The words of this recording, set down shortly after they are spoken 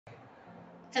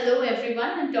Hello everyone,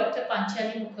 I'm Dr.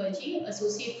 Panchali Mukherjee,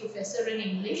 Associate Professor in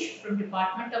English from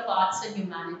Department of Arts and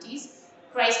Humanities,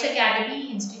 Christ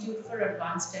Academy Institute for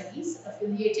Advanced Studies,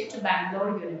 affiliated to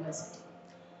Bangalore University.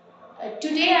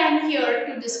 Today I'm here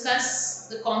to discuss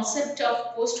the concept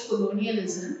of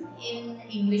post-colonialism in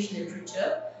English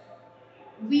literature.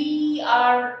 We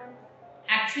are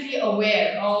actually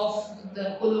aware of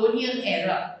the colonial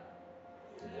era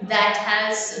that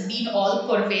has been all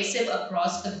pervasive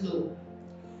across the globe.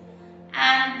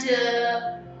 And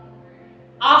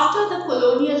after the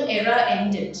colonial era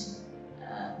ended,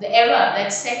 the era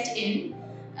that set in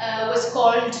was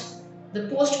called the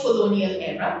post-colonial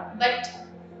era. But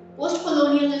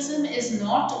post-colonialism is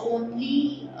not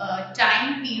only a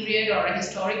time period or a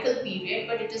historical period,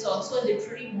 but it is also a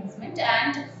literary movement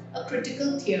and a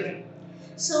critical theory.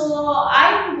 So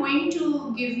I'm going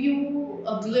to give you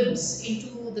a glimpse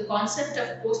into the concept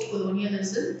of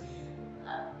post-colonialism.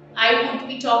 I would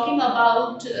be talking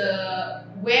about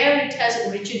where it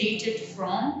has originated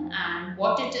from and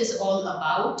what it is all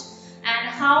about, and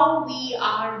how we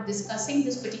are discussing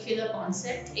this particular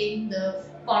concept in the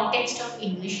context of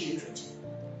English literature.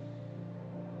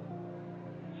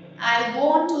 I'll go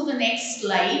on to the next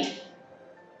slide.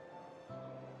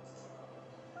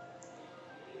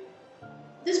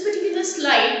 This particular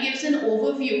slide gives an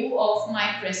overview of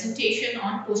my presentation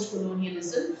on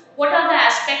post-colonialism. What are the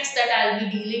aspects that I'll be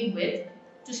dealing with?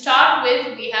 To start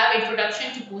with, we have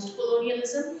introduction to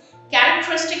post-colonialism,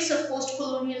 characteristics of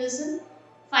post-colonialism,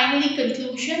 finally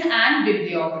conclusion and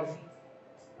bibliography.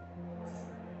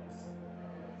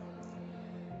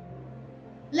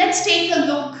 Let's take a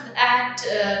look at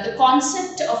the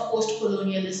concept of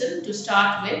post-colonialism to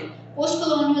start with.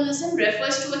 Post-colonialism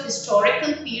refers to a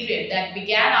historical period that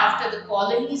began after the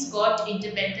colonies got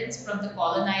independence from the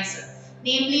colonizer,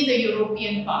 namely the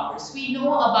European powers. We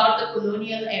know about the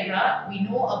colonial era, we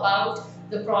know about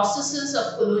the processes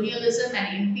of colonialism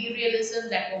and imperialism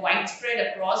that were widespread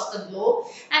across the globe,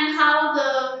 and how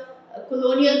the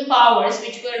colonial powers,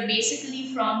 which were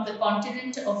basically from the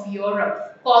continent of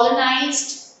Europe,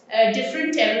 colonized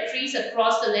different territories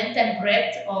across the length and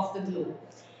breadth of the globe.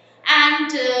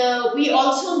 And we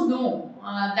also know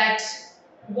that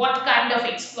what kind of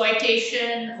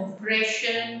exploitation,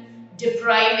 oppression,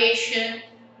 deprivation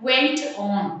went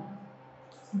on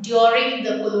during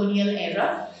the colonial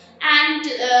era. And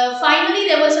finally,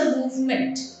 there was a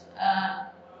movement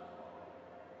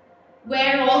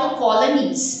where all the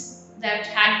colonies that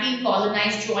had been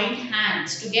colonized joined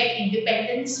hands to get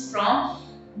independence from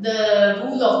the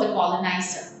rule of the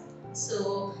colonizer.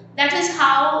 So that is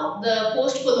how the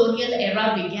post-colonial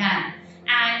era began.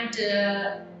 And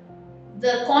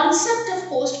the concept of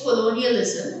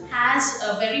post-colonialism has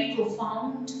a very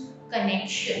profound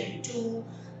connection to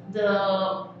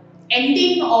the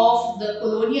ending of the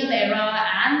colonial era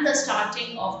and the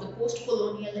starting of the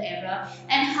post-colonial era,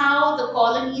 and how the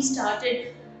colonies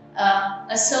started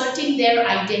asserting their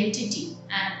identity.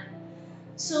 And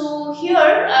so here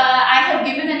I have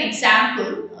given an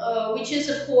example, which is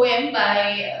a poem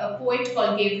by a poet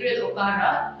called Gabriel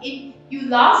Okara. You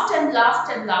Laughed and Laughed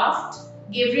and Laughed,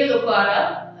 Gabriel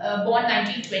Okara, born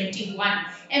 1921,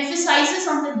 emphasizes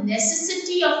on the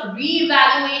necessity of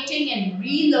re-evaluating and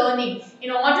relearning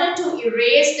in order to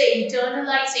erase the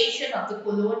internalization of the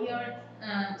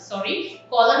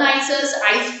colonizers'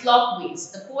 ice block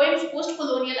ways. The poem's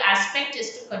post-colonial aspect is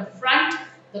to confront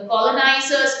the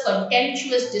colonizers'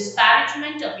 contemptuous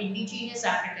disparagement of indigenous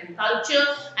African culture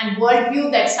and worldview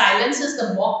that silences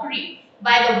the mockery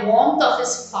by the warmth of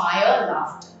his fire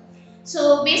laughter.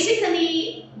 So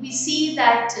basically, we see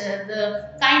that the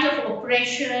kind of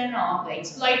oppression or the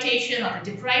exploitation or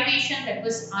the deprivation that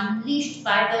was unleashed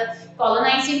by the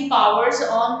colonizing powers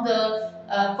on the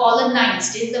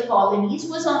colonized in the colonies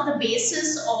was on the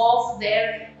basis of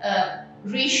their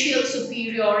racial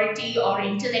superiority or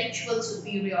intellectual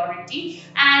superiority.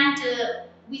 And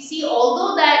we see,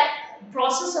 although that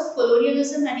process of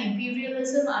colonialism and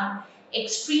imperialism are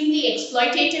extremely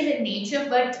exploitative in nature,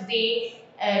 but they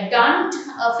donned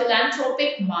a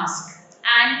philanthropic mask.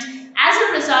 And as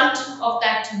a result of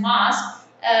that mask,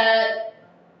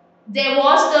 there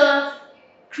was the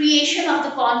creation of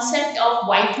the concept of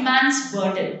white man's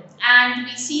burden. And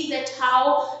we see that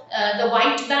how the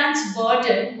white man's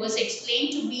burden was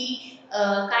explained to be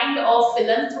a kind of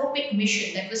philanthropic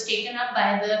mission that was taken up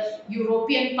by the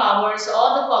European powers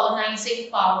or the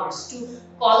colonizing powers to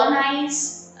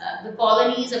colonize the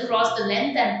colonies across the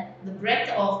length and the breadth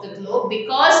of the globe,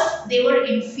 because they were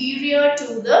inferior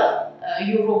to the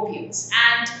Europeans.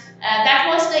 And that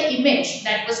was the image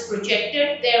that was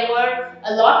projected. There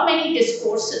were many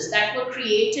discourses that were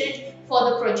created for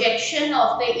the projection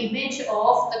of the image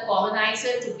of the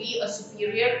colonizer to be a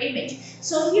superior image.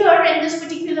 So here in this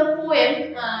particular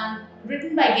poem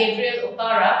written by Gabriel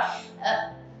Okara,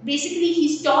 basically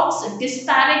he talks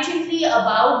disparagingly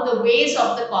about the ways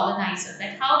of the colonizer,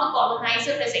 that how the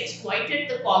colonizer has exploited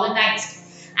the colonized,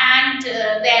 and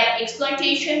their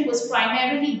exploitation was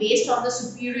primarily based on the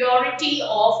superiority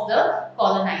of the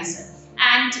colonizer.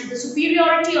 And the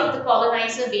superiority of the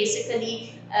colonizer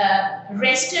basically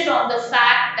rested on the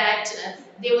fact that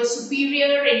they were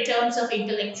superior in terms of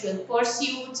intellectual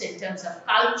pursuits, in terms of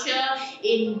culture,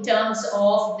 in terms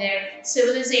of their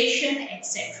civilization,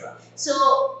 etc.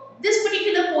 So this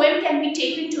particular poem can be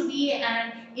taken to be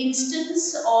an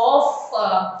instance of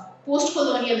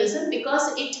post-colonialism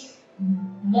because it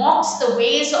mocks the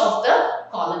ways of the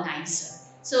colonizer.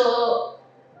 So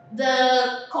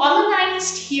the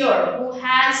colonized here, who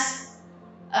has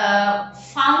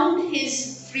found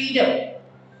his freedom,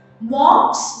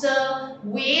 mocks the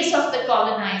ways of the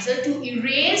colonizer to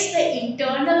erase the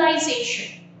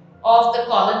internalization of the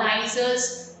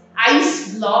colonizer's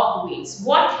ice block ways.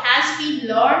 What has been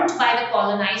learned by the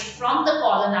colonized from the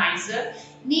colonizer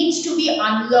needs to be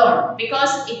unlearned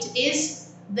because it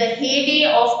is the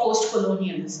heyday of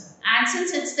post-colonialism. And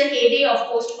since it's the heyday of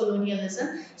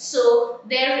post-colonialism, so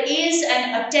there is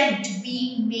an attempt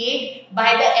being made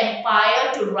by the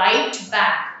empire to write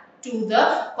back to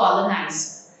the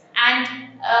colonizer. And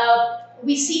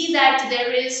we see that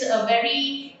there is a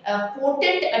very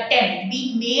potent attempt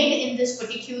being made in this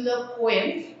particular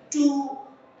poem to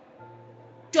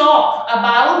talk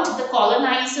about the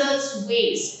colonizer's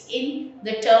ways in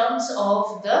the terms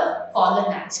of the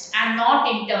colonized and not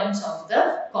in terms of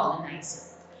the colonizer.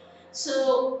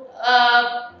 So,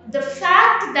 the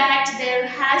fact that there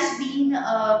has been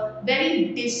a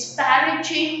very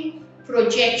disparaging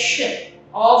projection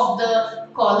of the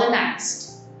colonized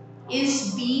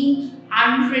is being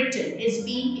unwritten, is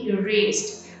being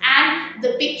erased, and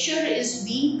the picture is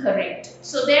being corrected.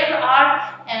 So there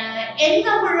are n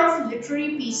number of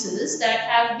literary pieces that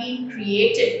have been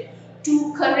created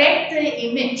to correct the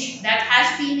image that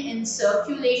has been in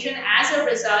circulation as a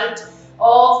result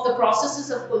of the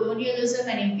processes of colonialism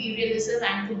and imperialism,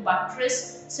 and to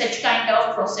buttress such kind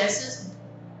of processes,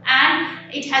 and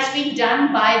it has been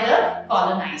done by the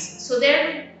colonizers. So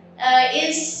there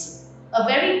is a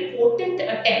very potent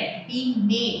attempt being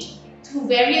made through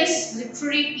various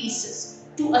literary pieces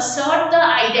to assert the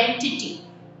identity,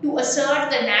 to assert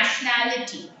the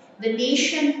nationality, the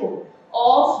nationhood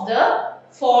of the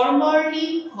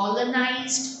formerly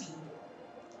colonized people.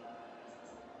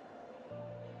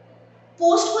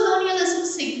 Post-colonialism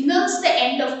signals the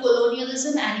end of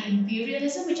colonialism and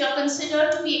imperialism, which are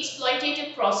considered to be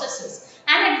exploitative processes,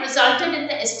 and it resulted in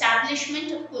the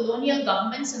establishment of colonial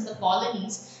governments in the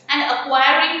colonies and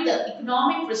acquiring the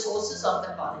economic resources of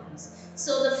the colonies.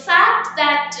 So the fact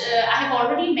that I have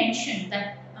already mentioned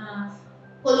that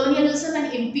colonialism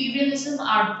and imperialism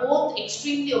are both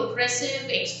extremely oppressive,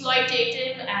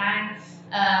 exploitative, and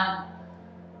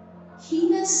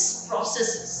heinous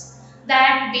processes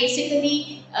that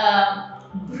basically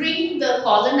bring the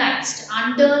colonized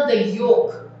under the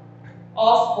yoke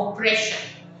of oppression.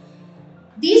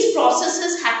 These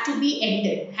processes had to be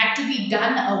ended, had to be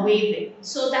done away with.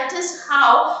 So that is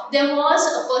how there was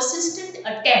a persistent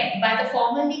attempt by the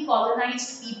formerly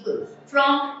colonized people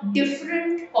from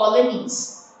different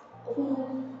colonies who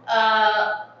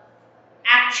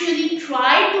actually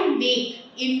tried to make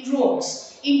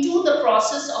inroads into the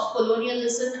process of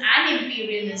colonialism and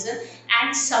imperialism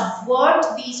and subvert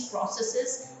these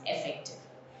processes effectively.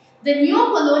 The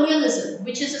neo-colonialism,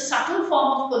 which is a subtle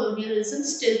form of colonialism,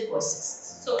 still persists.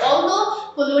 So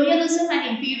although colonialism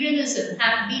and imperialism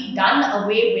have been done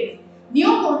away with,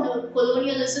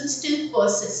 neo-colonialism still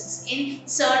persists in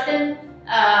certain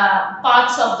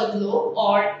parts of the globe,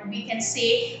 or we can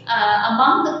say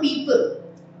among the people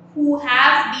who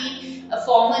have been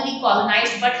formerly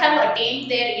colonized but have attained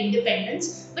their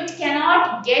independence but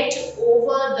cannot get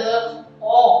over the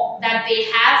awe that they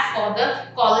have for the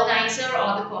colonizer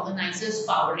or the colonizer's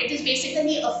power. It is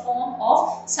basically a form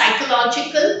of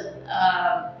psychological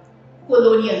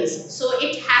colonialism. So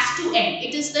it has to end.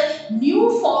 It is the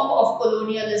new form of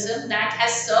colonialism that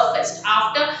has surfaced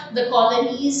after the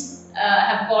colonies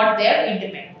have got their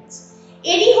independence.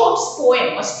 A.D. Hope's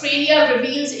poem, Australia,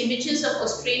 reveals images of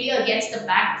Australia against the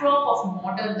backdrop of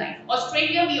modern life.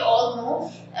 Australia, we all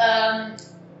know,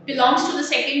 belongs to the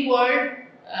Second World,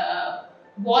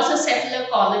 was a settler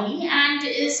colony and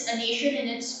is a nation in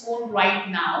its own right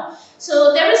now.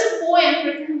 So there is a poem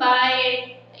written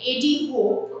by A.D.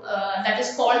 Hope that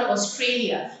is called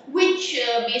Australia, which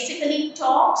basically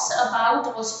talks about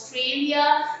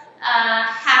Australia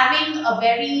having a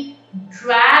very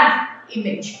drab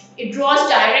image. It draws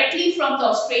directly from the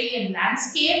Australian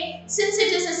landscape. Since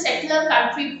it is a settler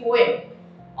country poem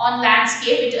on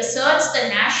landscape, it asserts the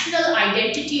national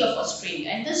identity of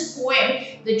Australia. In this poem,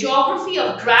 the geography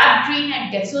of drab green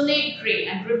and desolate grey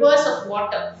and rivers of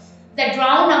water that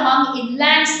drown among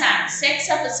inland sand sets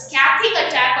up a scathing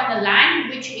attack on the land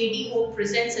which A.D. Hope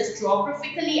presents as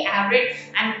geographically arid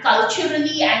and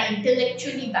culturally and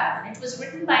intellectually barren. It was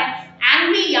written by an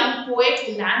angry young poet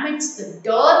who laments the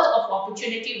dearth of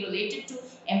opportunity related to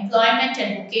employment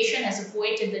and vocation as a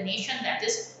poet in the nation that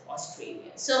is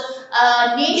Australia. So,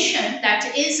 a nation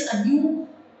that is a new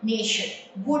nation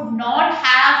would not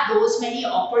have those many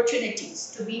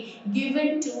opportunities to be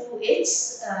given to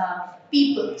its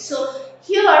people. So,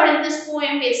 here in this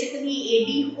poem, basically,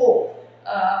 A.D. Hope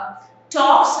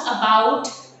talks about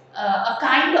a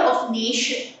kind of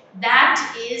nation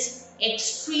that is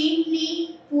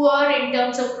extremely poor in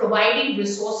terms of providing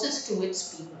resources to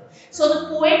its people. So the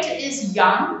poet is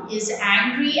young, is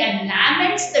angry, and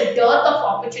laments the dearth of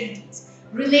opportunities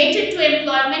related to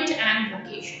employment and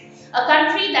vocation. A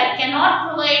country that cannot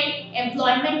provide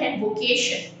employment and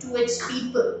vocation to its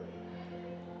people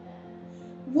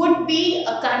would be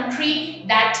a country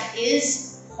that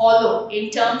is hollow in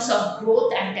terms of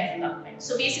growth and development.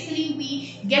 So basically,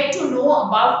 we get to know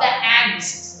about the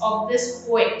angst of this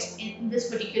poet in this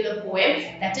particular poem,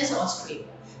 that is Australia.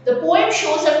 The poem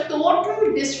shows a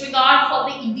total disregard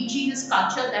for the indigenous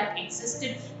culture that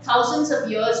existed thousands of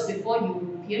years before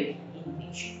European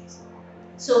invasions.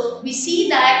 So we see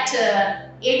that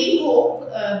A.D. Hope,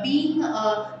 being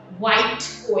a white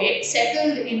poet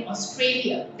settled in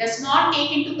Australia, does not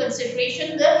take into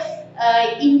consideration the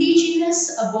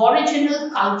indigenous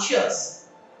aboriginal cultures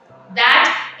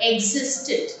that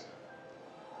existed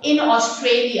in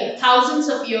Australia thousands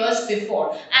of years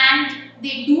before, and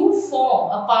they do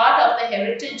form a part of the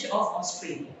heritage of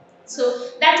Australia. So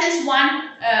that is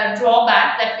one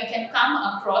drawback that we can come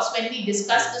across when we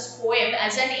discuss this poem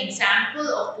as an example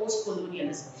of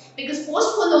post-colonialism. Because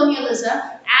post-colonialism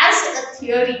as a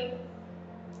theory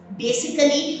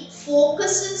basically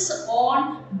focuses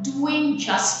on doing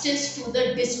justice to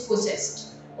the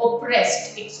dispossessed,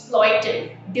 oppressed,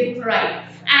 exploited,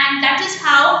 deprived. And that is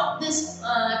how this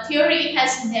theory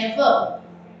has never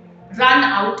run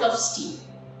out of steam.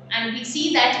 And we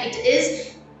see that it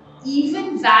is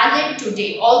even valid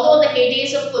today, although the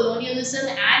heydays of colonialism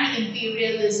and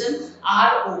imperialism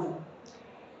are over.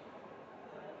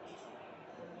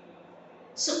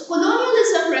 So,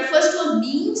 colonialism refers to a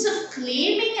means of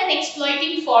claiming and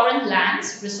exploiting foreign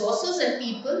lands, resources and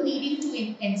people, leading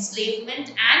to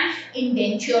enslavement and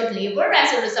indentured labor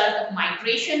as a result of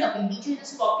migration of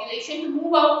indigenous population to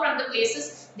move out from the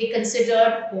places they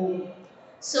considered home.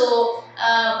 So,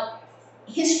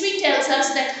 history tells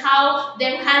us that how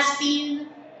there has been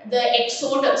the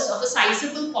exodus of a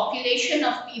sizable population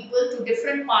of people to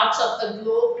different parts of the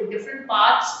globe, to different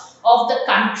parts of the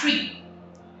country,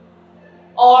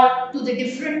 or to the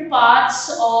different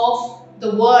parts of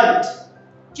the world,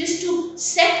 just to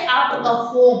set up a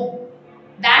home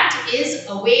that is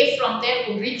away from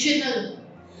their original.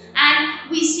 And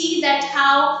we see that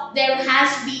how there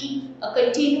has been a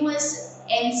continuous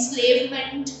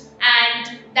enslavement,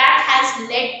 and that has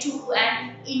led to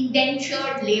an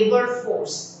indentured labor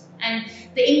force. And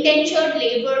the indentured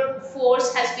labor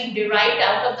force has been derived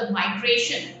out of the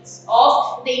migrations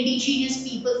of the indigenous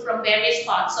people from various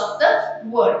parts of the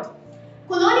world.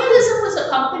 Colonialism was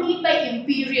accompanied by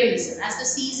imperialism, as the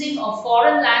seizing of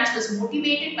foreign lands was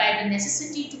motivated by the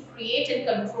necessity to create and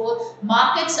control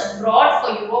markets abroad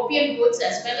for European goods,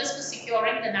 as well as for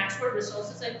securing the natural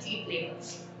resources and cheap labor.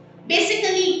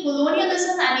 Basically,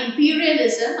 colonialism and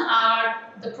imperialism are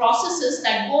the processes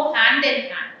that go hand in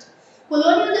hand.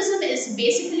 Colonialism is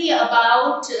basically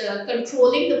about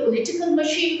controlling the political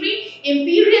machinery.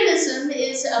 Imperialism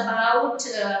is about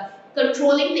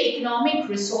controlling the economic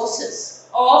resources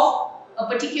of a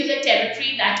particular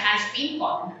territory that has been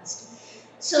colonized.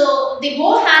 So they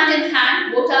go hand in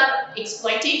hand, both are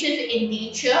exploitative in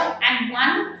nature, and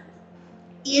one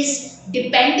is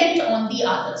dependent on the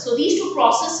other. So these two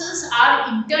processes are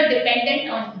interdependent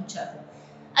on each other.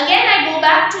 Again, I go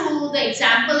back to the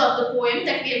example of the poem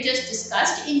that we have just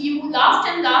discussed. In You Laughed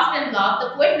and Laughed and Laughed, the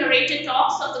poet narrator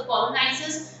talks of the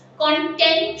colonizers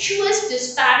contemptuous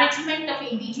disparagement of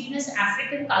indigenous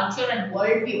African culture and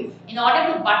worldview in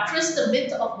order to buttress the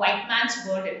myth of white man's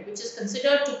burden, which is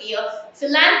considered to be a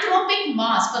philanthropic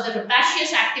mask for the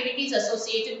rapacious activities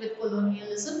associated with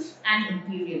colonialism and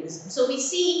imperialism. So we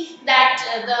see that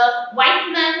the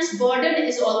white man's burden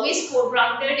is always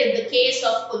foregrounded in the case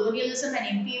of colonialism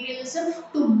and imperialism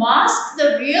to mask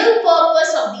the real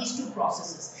purpose of these two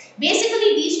processes.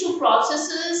 Basically, these two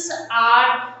processes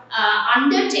are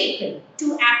undertaken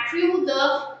to accrue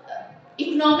the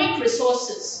economic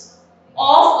resources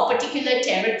of a particular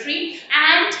territory,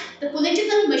 and the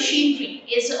political machinery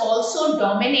is also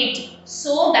dominating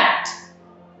so that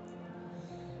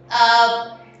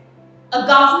a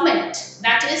government,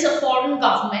 that is a foreign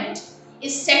government,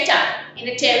 is set up in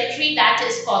a territory that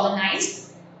is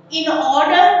colonized in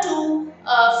order to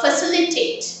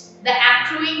facilitate the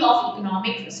accruing of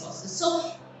economic resources.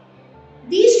 So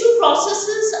these two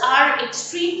processes are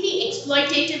extremely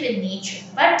exploitative in nature,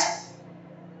 but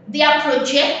they are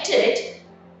projected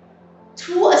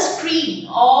through a screen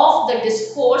of the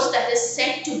discourse that is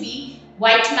said to be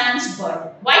white man's burden.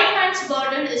 White man's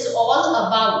burden is all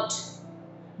about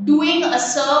doing a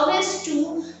service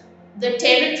to the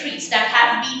territories that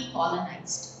have been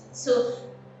colonized. So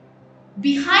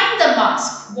behind the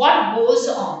mask, what goes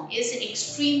on is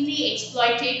extremely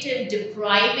exploitative,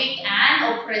 depriving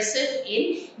and oppressive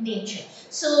in nature.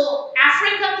 So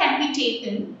Africa can be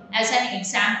taken as an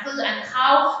example, and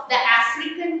how the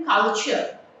African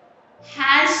culture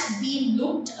has been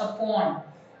looked upon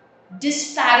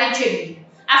disparagingly.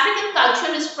 African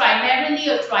culture is primarily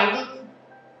a tribal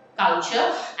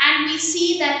culture, and we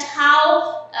see that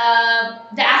how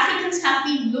the Africans have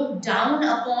been looked down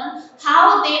upon,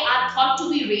 how they are thought to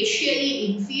be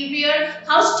racially inferior,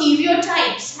 how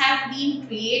stereotypes have been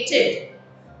created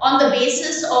on the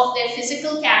basis of their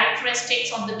physical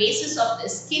characteristics, on the basis of their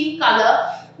skin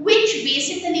color, which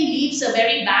basically leaves a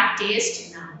very bad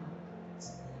taste in our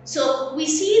mouth. So we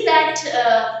see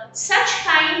that such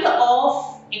kind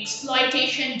of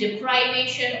exploitation,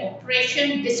 deprivation,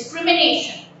 oppression,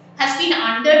 discrimination has been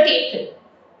undertaken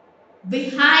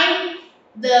behind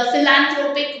the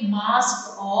philanthropic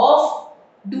mask of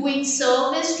doing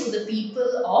service to the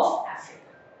people of Africa.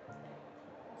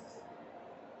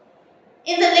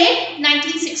 In the late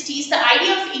 1960s, the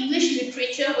idea of English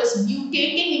literature was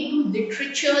mutating into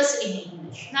literatures in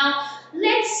English. Now,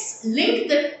 let's link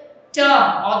the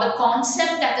term or the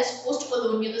concept that is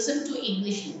post-colonialism to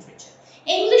English literature.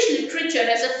 English literature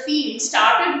as a field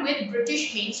started with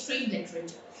British mainstream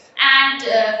literature, and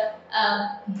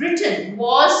Britain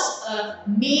was a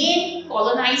main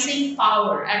colonizing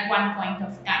power at one point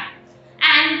of time,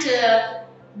 and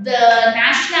the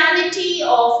nationality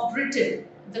of Britain,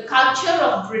 the culture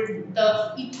of Britain,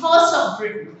 the ethos of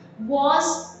Britain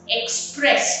was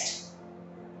expressed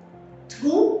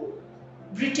through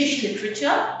British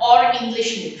literature or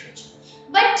English literature.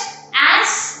 But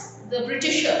as the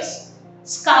Britishers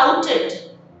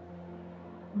scouted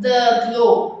the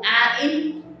globe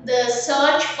in the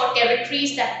search for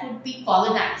territories that could be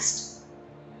colonized,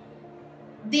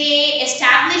 they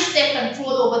established their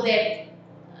control over their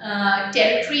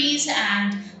territories,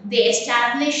 and they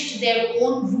established their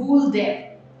own rule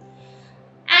there.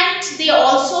 And they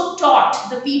also taught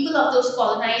the people of those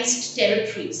colonized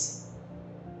territories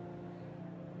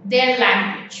their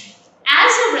language.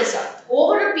 As a result,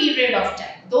 over a period of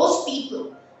time, those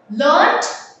people learnt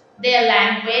their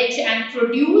language and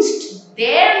produced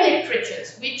their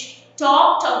literatures which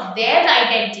talked of their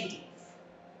identity,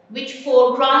 which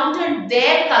foregrounded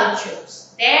their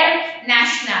cultures, their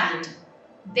nationality,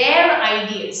 their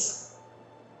ideas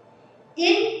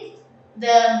in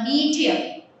the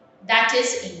medium that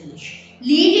is English,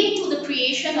 leading to the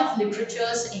creation of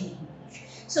literatures in English.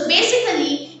 So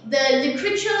basically, the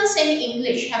literatures in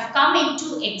English have come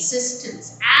into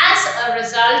existence as a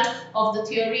result of the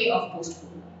theory of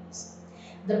postcolonialism.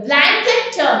 The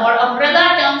blanket term or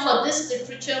umbrella term for this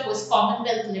literature was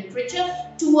Commonwealth literature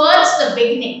towards the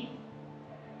beginning.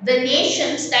 The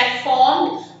nations that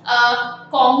formed a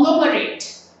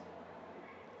conglomerate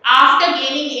after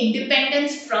gaining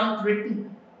independence from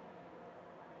Britain,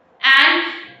 and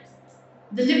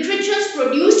the literatures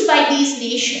produced by these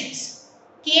nations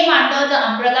came under the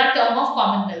umbrella term of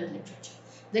Commonwealth literature.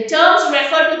 The terms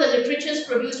refer to the literatures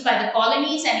produced by the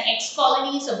colonies and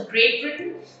ex-colonies of Great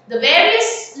Britain. The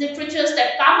various literatures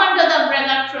that come under the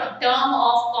umbrella term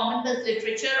of Commonwealth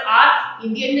literature are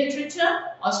Indian literature,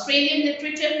 Australian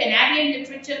literature, Canadian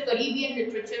literature, Caribbean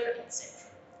literature, etc.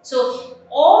 So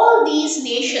all these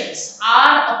nations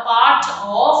are a part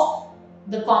of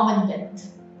the Commonwealth,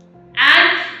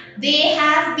 and they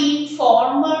have been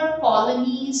former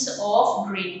colonies of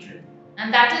Great Britain.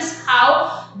 And that is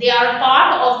how they are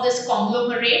part of this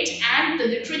conglomerate, and the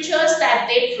literatures that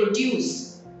they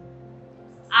produce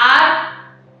are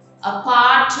a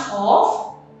part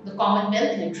of the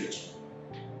Commonwealth literature.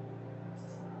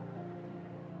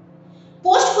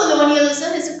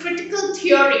 Postcolonialism is a critical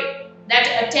theory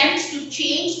that attempts to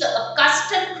change the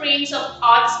accustomed trains of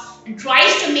thoughts and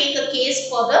tries to make a case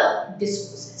for the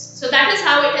dispossessed. So that is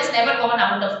how it has never gone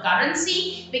out of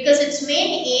currency, because its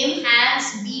main aim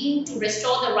has been to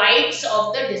restore the rights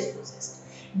of the dispossessed.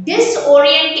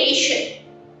 Disorientation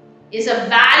is a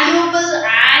valuable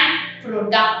and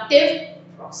productive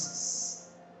process.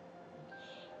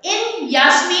 In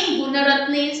Yasmin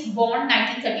Gunaratne's born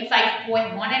 1935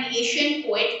 poem on an Asian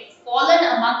poet fallen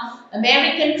among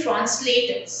American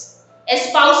translators,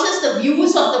 espouses the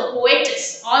views of the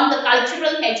poetess on the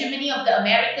cultural hegemony of the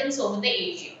Americans over the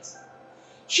Asians.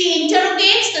 She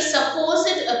interrogates the supposed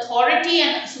authority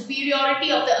and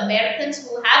superiority of the Americans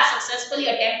who have successfully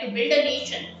attempted to build a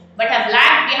nation but have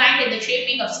lagged behind in the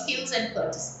shaping of skills and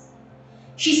courtesy.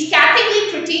 She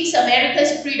scathingly critiques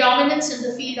America's predominance in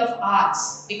the field of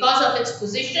arts because of its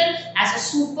position as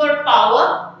a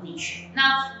superpower nation.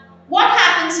 Now, what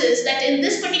happens is that in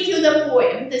this particular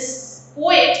poem, this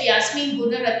poet Yasmin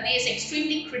Gunaratne is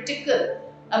extremely critical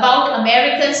about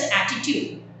America's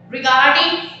attitude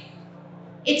regarding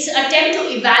its attempt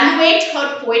to evaluate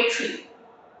her poetry.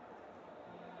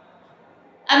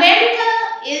 America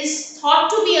is thought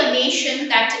to be a nation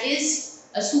that is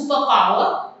a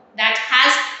superpower, that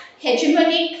has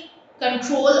hegemonic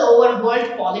control over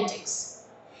world politics.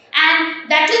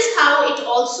 And that is how it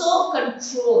also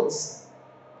controls,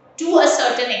 to a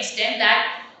certain extent,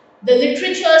 that the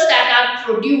literatures that are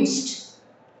produced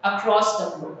across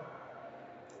the globe.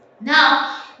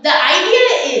 Now, the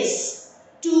idea is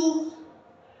to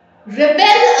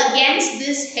rebel against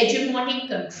this hegemonic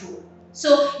control.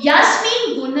 So,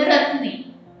 Yasmin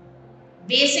Gunaratne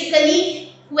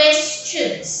basically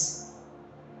questions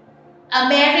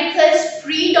America's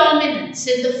predominance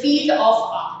in the field of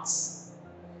arts.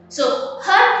 So,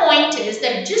 her point is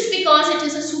that just because it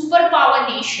is a superpower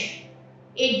nation,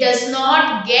 it does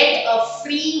not get a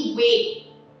free way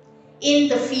in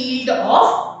the field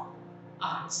of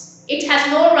arts. It has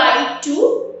no right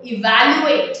to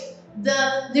evaluate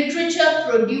the literature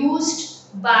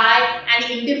produced by an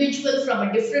individual from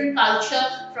a different culture,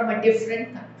 from a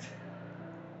different country.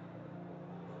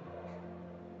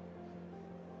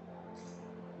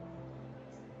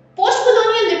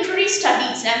 Postcolonial literary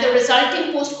studies and the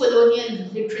resulting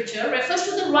postcolonial literature refers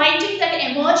to the writing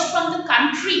that emerged from the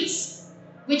countries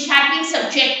which had been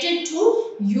subjected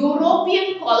to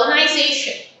European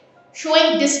colonization,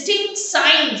 showing distinct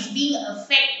signs being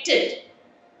affected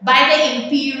by the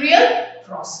imperial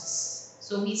process.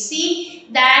 So we see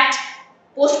that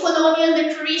postcolonial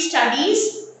literary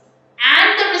studies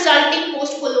and the resulting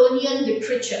postcolonial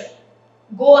literature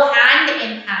go hand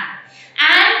in hand.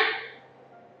 And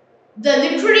the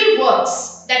literary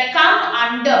works that come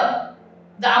under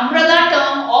the umbrella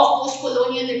term of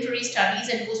postcolonial literary studies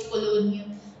and postcolonial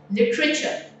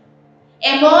literature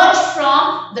emerged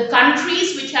from the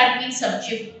countries which had been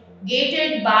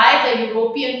subjugated by the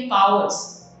European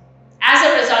powers as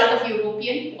a result of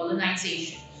European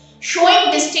colonization, showing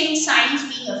distinct signs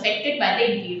being affected by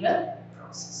the imperial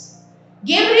process.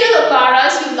 Gabriel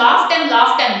Okara's "You Laughed and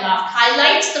Laughed and Laughed"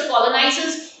 highlights the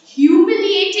colonizers'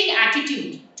 humiliating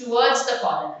attitude towards the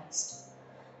colonized.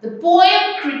 The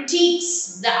poem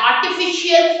critiques the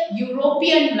artificial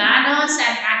European manners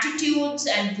and attitudes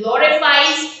and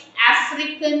glorifies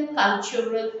African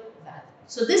cultural values.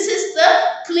 So this is the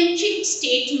clinching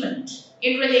statement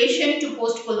in relation to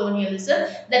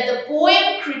postcolonialism, that the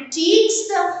poem critiques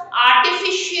the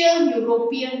artificial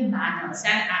European manners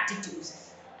and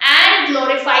attitudes and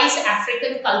glorifies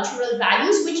African cultural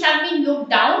values which have been looked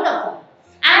down upon,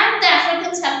 and the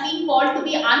Africans have been called to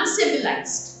be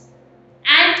uncivilized,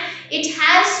 and it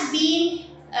has been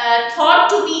thought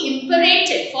to be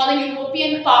imperative for the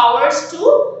European powers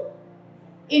to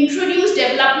introduce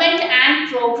development and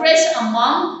progress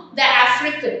among the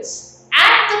Africans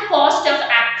at the cost of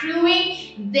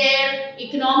accruing their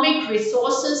economic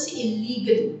resources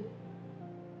illegally.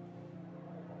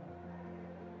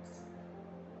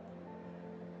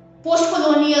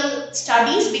 Postcolonial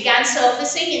studies began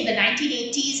surfacing in the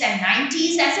 1980s and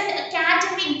 90s as an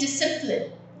academic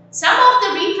discipline. Some of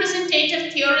the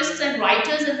representative theorists and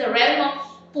writers in the realm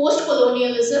of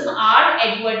postcolonialism are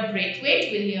Edward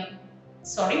Braithwaite,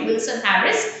 Wilson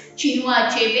Harris, Chinua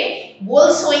Achebe, Bol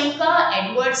Soinka,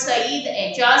 Edward Said,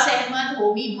 Ejaz Ahmed,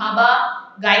 Homi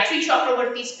Bhabha, Gayatri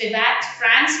Chakravarti Spivak,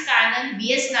 Franz Fanon,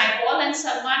 V.S. Naipaul, and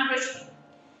Salman Rushdie.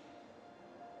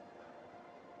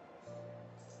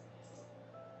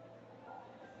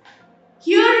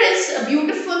 Here is a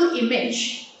beautiful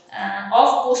image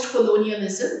of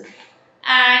post-colonialism,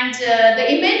 and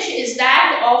the image is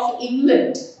that of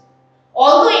England.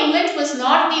 Although England was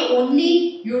not the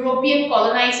only European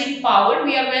colonizing power,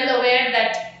 we are well aware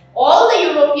that all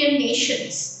the European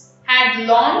nations had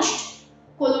launched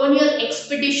colonial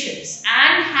expeditions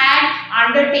and had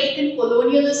undertaken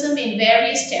colonialism in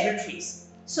various territories.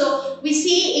 So we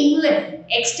see England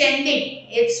extending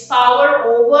its power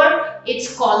over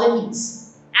its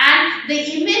colonies, and the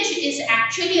image is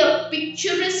actually a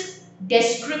picturesque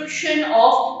description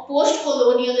of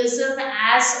post-colonialism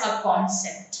as a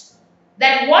concept.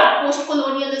 That what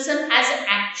post-colonialism has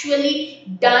actually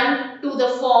done to the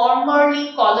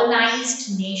formerly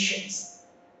colonized nations.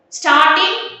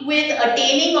 Starting with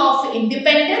attaining of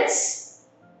independence,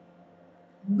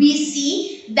 we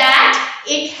see that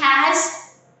it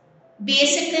has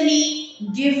basically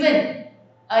given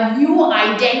a new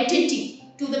identity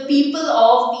to the people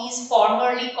of these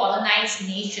formerly colonized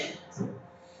nations.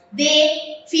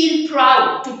 They feel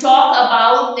proud to talk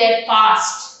about their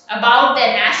past, about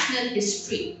their national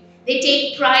history. They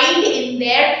take pride in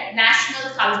their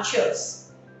national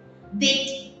cultures.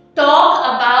 They talk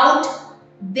about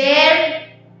their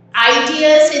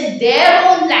ideas in their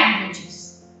own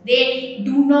languages. They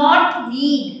do not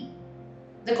need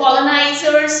the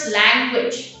colonizer's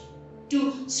language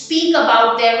to speak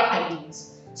about their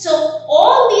ideas. So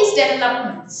all these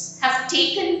developments have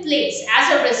taken place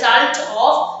as a result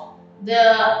of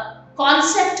the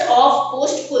concept of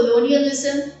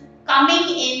post-colonialism coming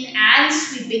in and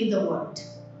sweeping the world.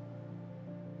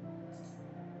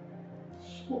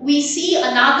 We see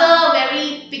another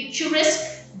very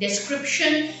picturesque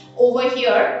description over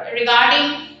here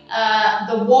regarding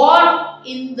the war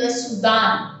in the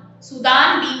Sudan.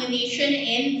 Sudan being a nation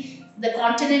in the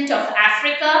continent of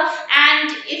Africa, and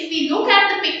if we look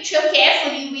at the picture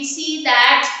carefully, we see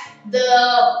that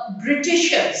the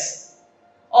Britishers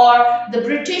or the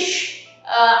British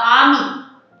army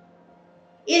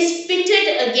is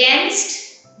pitted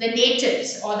against the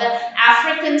natives or the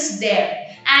Africans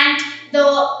there. And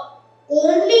the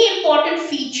only important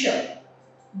feature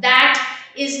that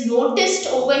is noticed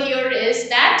over here is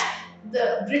that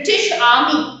the British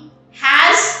army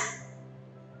has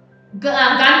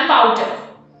gunpowder,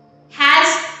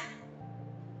 has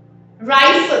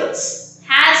rifles,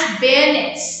 has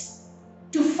bayonets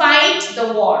to fight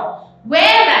the war.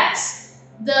 Whereas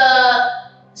the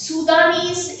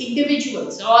Sudanese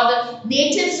individuals or the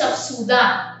natives of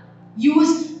Sudan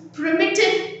use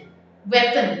primitive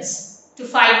weapons to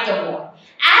fight the war.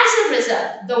 As a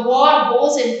result, the war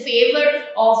goes in favor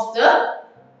of the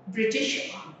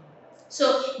British army.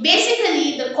 So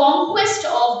basically, the conquest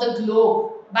of the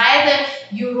globe by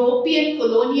the European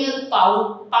colonial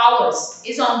powers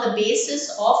is on the basis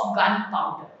of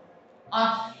gunpowder,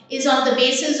 is on the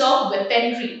basis of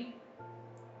weaponry.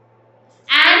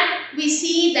 And we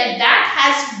see that that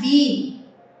has been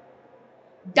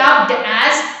dubbed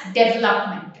as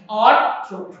development or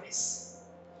progress.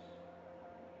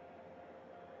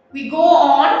 We go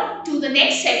on to the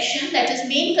next section, that is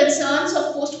main concerns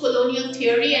of post-colonial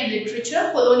theory and literature,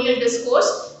 colonial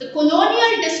discourse. The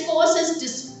colonial discourse is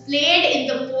displayed in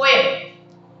the poem.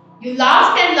 You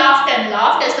laughed and laughed and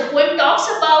laughed as the poem talks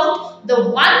about the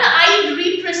one-eyed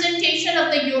representation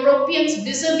of the Europeans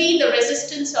vis-a-vis the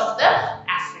resistance of the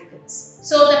Africans.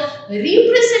 So the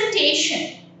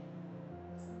representation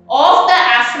of the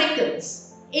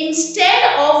Africans,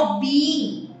 instead of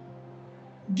being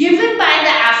given by the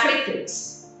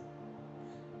Africans,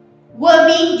 were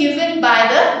being given by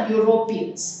the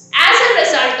Europeans, as a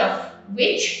result of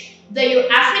which the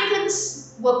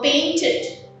Africans were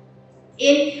painted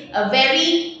in a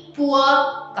very poor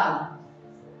color.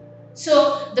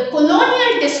 So the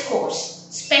colonial discourse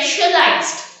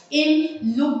specialized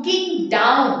in looking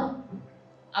down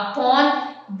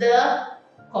upon the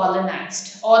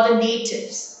colonized or the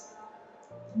natives.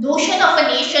 Notion of a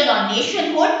nation or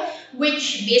nationhood,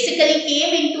 which basically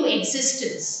came into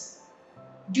existence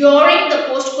during the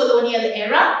post-colonial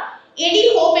era.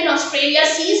 A.D. Hope in Australia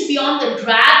sees beyond the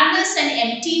drabness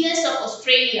and emptiness of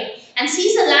Australia and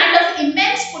sees a land of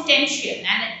immense potential,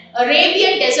 an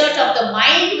Arabian desert of the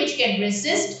mind which can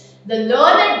resist the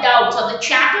learned doubts or the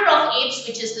chatter of apes,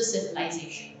 which is the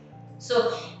civilization.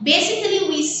 So basically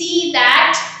we see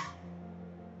that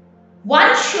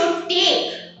one should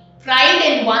take pride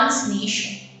in one's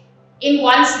nation, in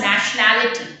one's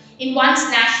nationality, in one's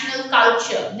national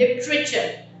culture,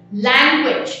 literature,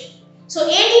 language. So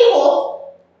A.D.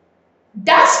 Hope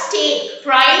does take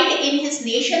pride in his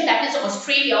nation, that is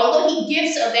Australia, although he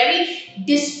gives a very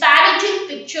disparaging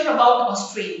picture about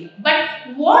Australia.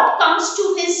 But what comes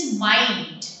to his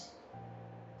mind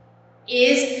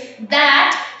is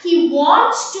that he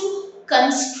wants to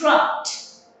construct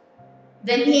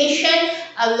the nation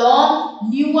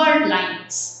along newer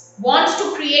lines, wants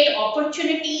to create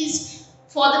opportunities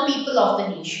for the people of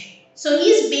the nation. So he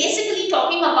is basically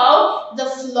talking about the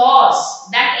flaws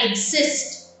that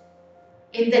exist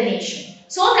in the nation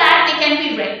so that they can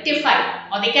be rectified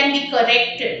or they can be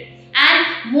corrected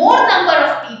and more number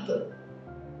of people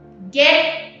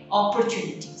get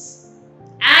opportunities.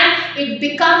 And it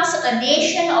becomes a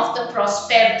nation of the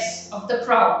prosperous, of the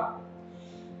proud.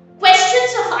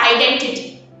 Questions of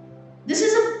identity. This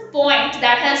is a point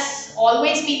that has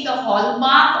always been the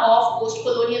hallmark of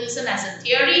post-colonialism as a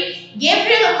theory.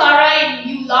 Gabriel Okara,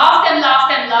 you laughed and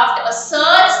laughed and laughed,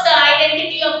 asserts the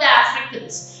identity of the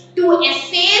Africans to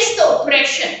efface the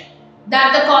oppression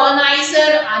that the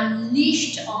colonizer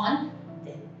unleashed on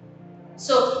them.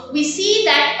 So we see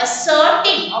that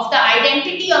asserting of the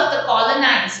identity of the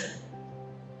colonizer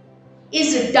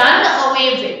is done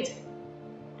away with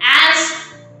as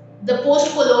the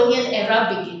post-colonial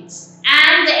era begins.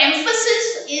 And the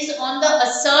emphasis is on the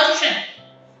assertion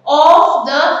of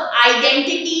the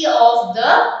identity of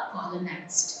the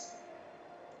colonized.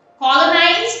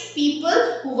 Colonized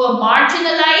people who were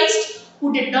marginalized,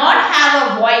 who did not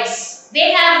have a voice,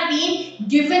 they have been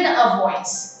given a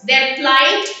voice. Their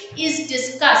plight is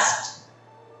discussed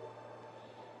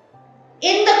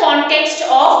in the context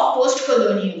of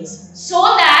post-colonialism so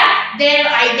that their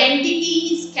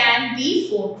identities can be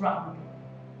foregrounded.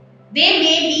 They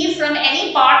may be from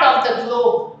any part of the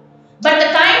globe, but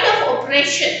the kind of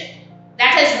oppression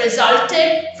that has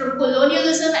resulted from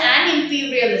colonialism and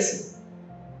imperialism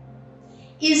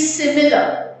is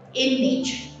similar in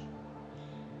nature.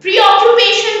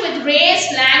 Preoccupation with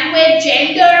race, language,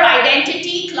 gender,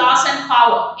 identity, class and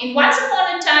power. In Once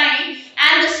Upon a Time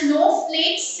and the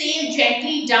Snowflakes Sail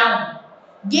Gently Down,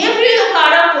 Gabriel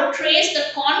Okara portrays the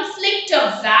conflict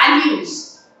of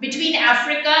values between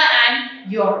Africa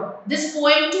and Europe. This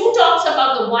poem too talks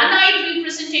about the one-eyed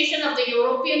representation of the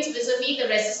Europeans vis-a-vis the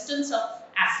resistance of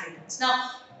Africans.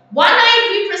 Now,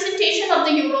 one-eyed representation of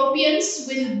the Europeans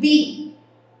will be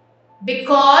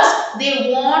because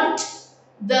they want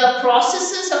the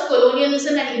processes of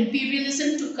colonialism and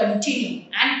imperialism to continue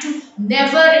and to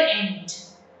never end.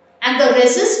 And the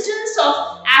resistance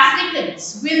of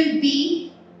Africans will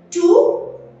be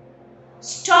to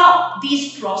stop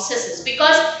these processes,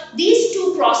 because these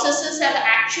two processes have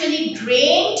actually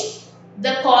drained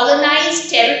the colonized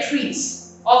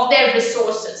territories of their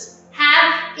resources,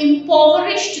 have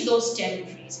impoverished those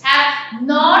territories, have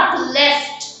not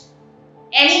left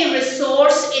any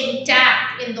resource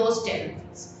intact in those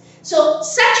territories. So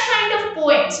such kind of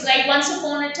poems like Once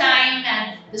Upon a Time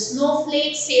and The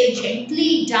Snowflakes Sail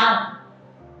Gently Down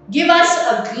give us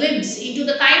a glimpse into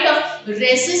the kind of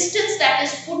resistance that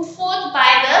is put forth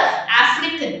by the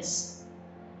Africans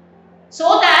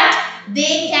so that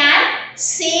they can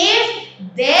save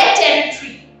their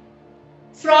territory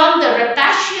from the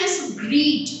rapacious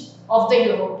greed of the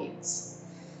Europeans.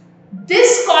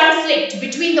 This conflict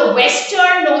between the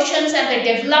Western notions and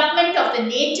the development of the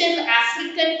native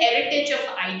African heritage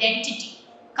of identity,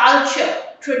 culture,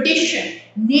 tradition,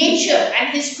 nature and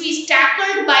history is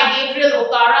tackled by Gabriel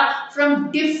Okara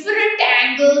from different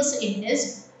angles in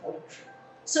his poetry.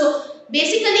 So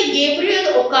basically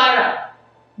Gabriel Okara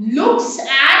looks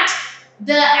at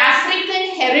the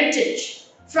African heritage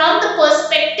from the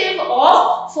perspective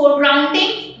of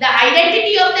foregrounding the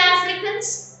identity of the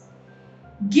Africans,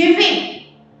 giving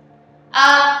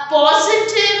a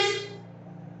positive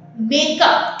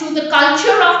makeup to the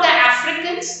culture of the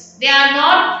Africans. They are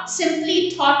not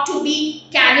simply thought to be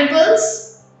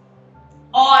cannibals,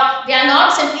 or they are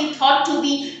not simply thought to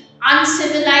be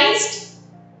uncivilized.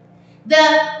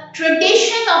 The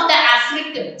tradition of the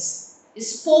Africans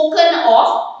is spoken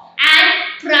of and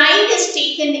pride is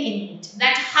taken in it,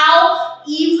 that how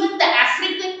even the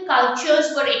African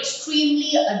cultures were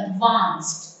extremely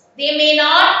advanced. They may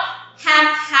not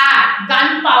have had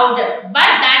gunpowder, but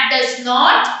that does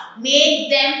not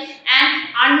make them an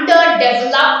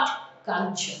underdeveloped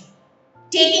culture.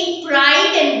 Taking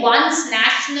pride in one's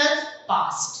national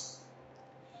past.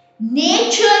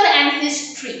 Nature and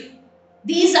history.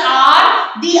 These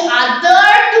are the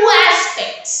other two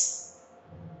aspects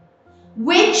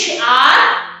which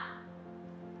are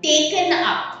taken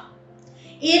up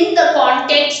in the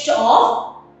context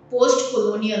of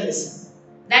post-colonialism.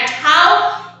 that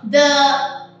how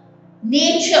the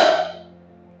nature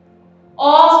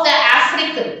of the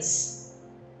Africans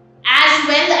as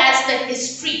well as the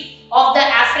history of the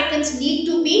Africans need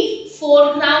to be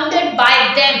foregrounded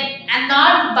by them and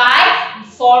not by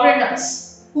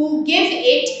foreigners who give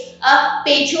it a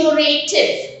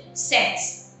pejorative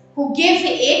sense, who give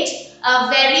it a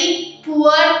very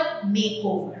poor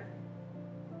makeover.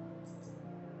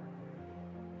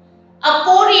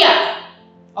 Aporia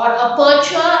or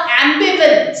aperture,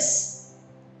 ambivalence,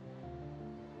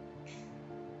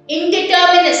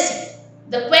 indeterminacy,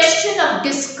 the question of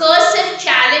discursive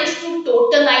challenge to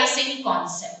totalizing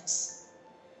concepts.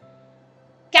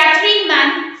 Catherine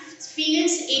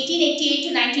Mansfield's 1888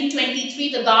 to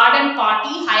 1923, The Garden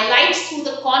Party, highlights through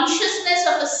the consciousness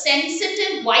of a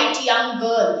sensitive white young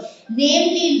girl,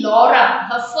 namely Laura,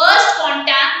 her first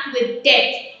contact with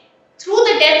death through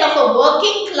the death of a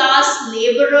working class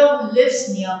laborer who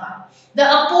lives nearby. The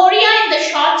aporia in the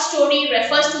short story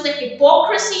refers to the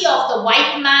hypocrisy of the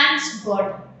white man's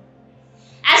burden.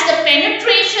 As the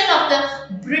penetration of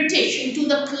the British into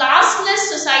the classless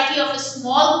society of a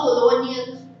small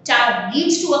colonial town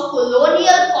leads to a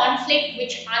colonial conflict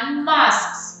which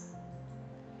unmasks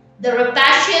the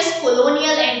rapacious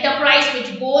colonial enterprise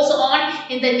which goes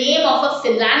on in the name of a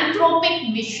philanthropic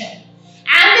mission.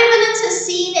 Ambivalence is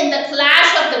seen in the clash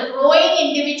of the growing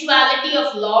individuality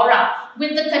of Laura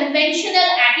with the conventional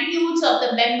attitudes of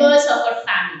the members of her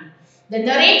family. The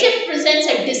narrative presents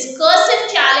a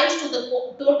discursive challenge to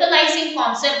the totalizing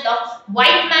concept of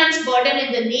white man's burden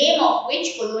in the name of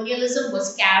which colonialism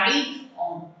was carried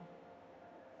on.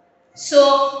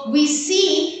 So we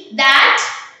see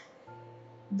that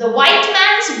the white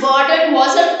man's burden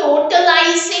was a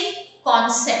totalizing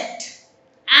concept,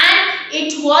 and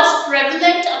it was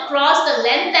prevalent across the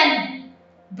length and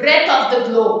breadth of the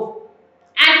globe.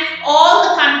 And all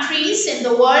the countries in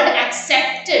the world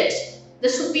accepted the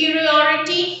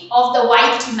superiority of the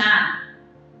white man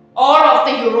or of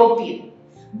the European.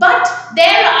 But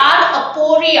there are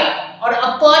aporia or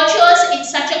apertures in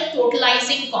such a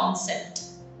totalizing concept.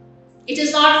 It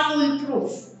is not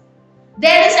foolproof.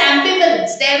 There is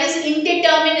ambivalence, there is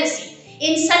indeterminacy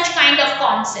in such kind of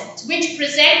concepts which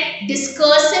present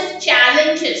discursive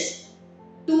challenges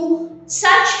to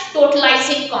such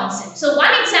totalizing concepts. So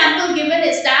one example given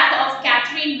is that of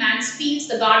Catherine Mansfield's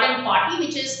The Garden Party,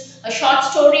 which is a short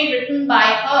story written by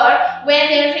her, where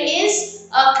there is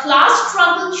a class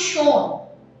struggle shown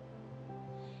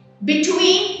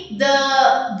between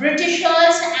the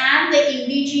Britishers and the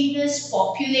indigenous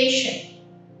population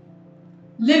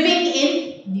living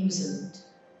in New Zealand.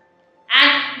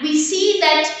 And we see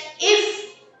that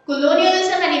if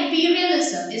colonialism and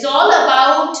imperialism is all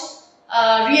about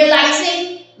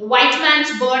realizing the white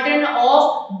man's burden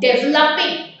of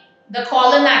developing the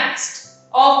colonized,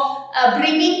 of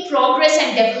bringing progress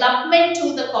and development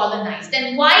to the colonized,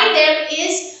 then why there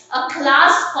is a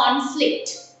class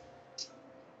conflict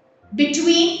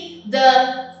between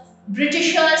the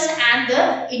Britishers and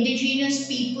the indigenous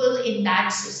people in that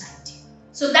society.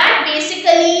 So that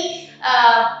basically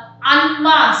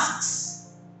unmasks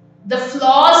the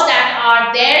flaws that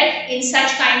are there in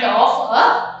such kind of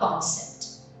a concept.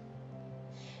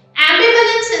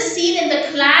 Ambivalence is seen in the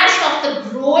clash of the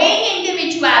growing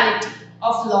individuality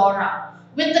of Laura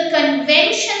with the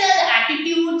conventional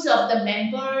attitudes of the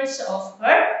members of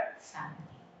her family.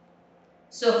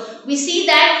 So we see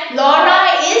that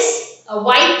Laura is a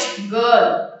white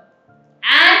girl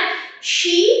and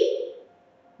she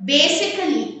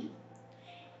basically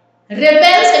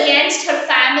rebels against her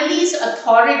family's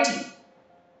authority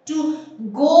to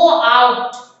go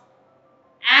out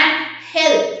and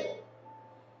help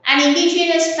an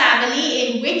indigenous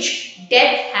family in which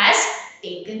death has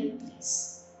taken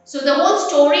place. So the whole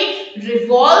story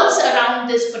revolves around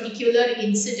this particular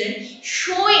incident,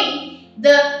 showing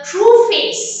the true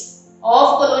face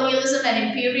of colonialism and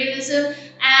imperialism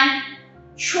and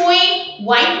showing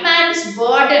white man's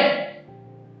burden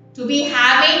to be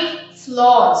having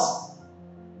flaws,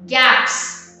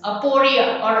 gaps,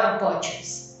 aporia or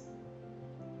apertures.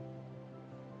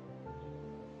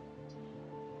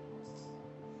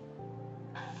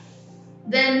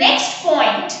 The next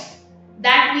point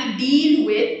that we deal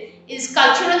with is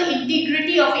cultural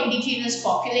integrity of indigenous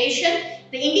population.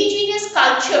 The indigenous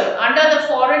culture under the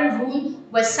foreign rule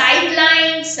was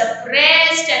sidelined,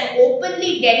 suppressed and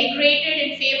openly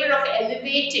denigrated in favor of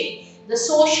elevating the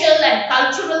social and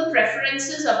cultural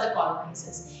preferences of the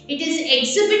colonizers. It is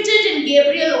exhibited in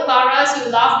Gabriel Okara's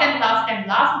You Laughed and Laughed and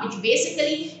Laughed, which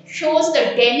basically shows the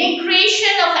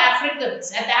denigration of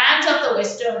Africans at the hands of the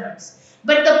Westerners.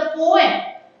 But the poem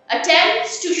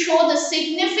attempts to show the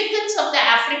significance of the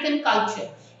African culture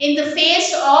in the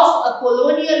face of a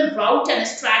colonial rout and a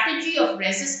strategy of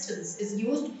resistance is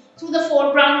used through the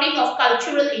foregrounding of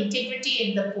cultural integrity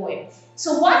in the poem.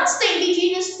 So once the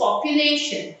indigenous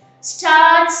population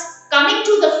starts coming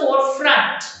to the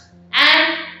forefront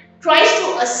and tries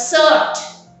to assert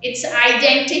its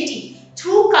identity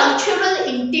through cultural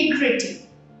integrity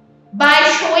by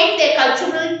showing their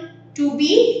cultural to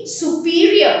be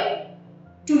superior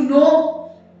to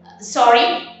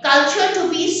culture to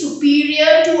be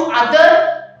superior to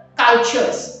other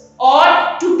cultures or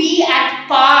to be at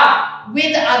par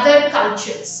with other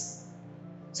cultures.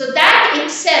 So that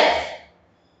itself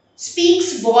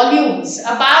speaks volumes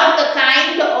about the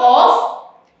kind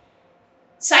of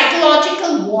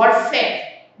psychological warfare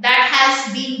that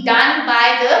has been done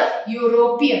by the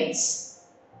Europeans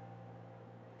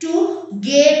to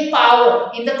gain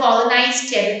power in the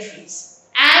colonized territories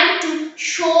and to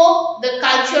show the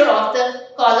culture of the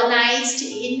colonized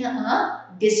in a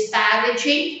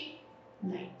disparaging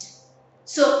light.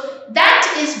 So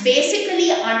that is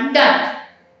basically undone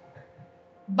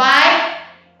by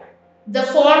the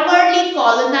formerly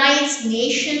colonized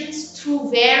nations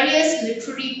through various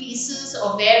literary pieces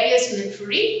or various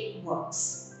literary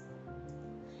works.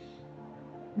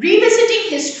 Revisiting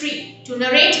history to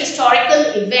narrate historical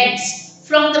events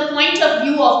from the point of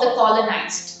view of the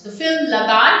colonized. The film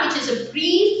Lagan, which is a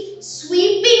brief,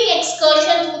 sweeping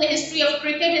excursion through the history of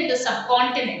cricket in the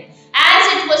subcontinent, as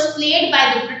it was played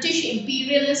by the British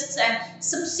imperialists and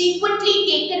subsequently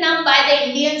taken up by the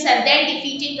Indians and then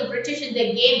defeating the British in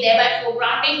the game, thereby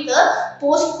foregrounding the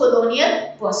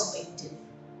post-colonial perspective.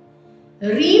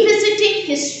 Revisiting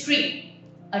history,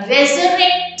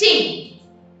 resurrecting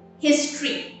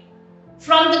history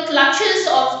from the clutches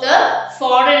of the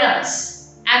foreigners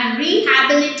and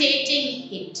rehabilitating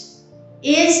it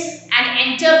is an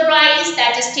enterprise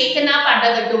that is taken up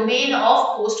under the domain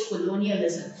of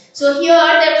post-colonialism. So here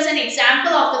there is an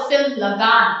example of the film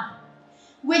Lagan,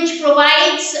 which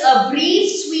provides a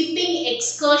brief sweeping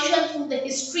excursion through the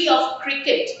history of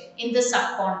cricket in the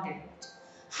subcontinent.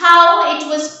 How it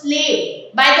was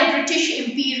played by the British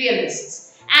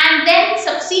imperialists and then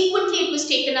subsequently it was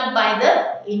taken up by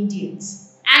the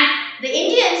Indians. And the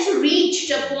Indians reached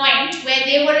a point where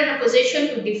they were in a position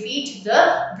to defeat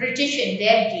the British in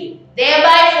their game,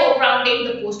 thereby foregrounding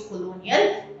the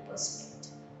post-colonial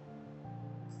perspective.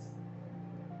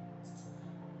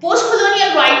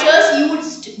 Post-colonial writers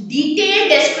used detailed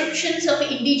descriptions of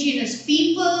indigenous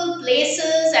people,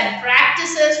 places and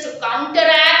practices to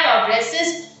counteract or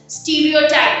resist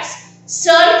stereotypes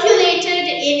circulated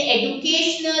in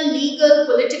educational, legal,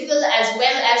 political as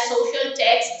well as social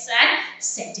texts and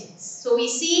settings. So we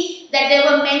see that there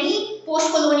were many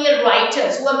post-colonial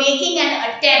writers who were making an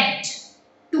attempt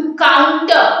to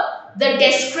counter the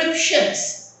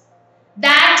descriptions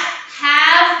that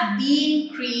have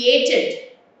been created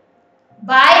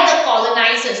by the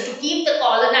colonizers to keep the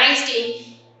colonized in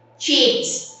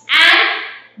chains.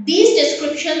 And these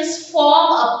descriptions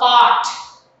form a part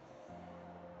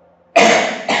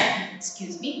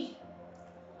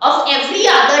of every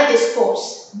other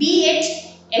discourse, be it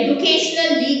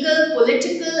educational, legal,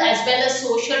 political as well as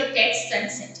social texts and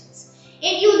settings.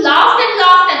 In You Laughed and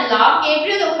Laughed and Laughed,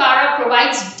 Gabriel Okara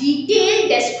provides detailed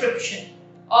description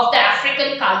of the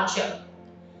African culture,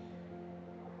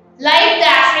 like the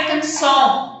African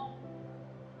song,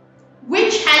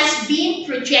 which has been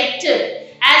projected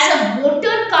as a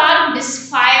motor car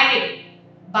misfiring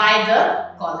by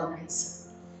the colonizer.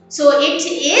 So it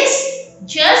is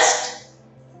just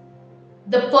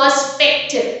the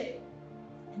perspective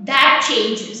that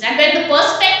changes, and when the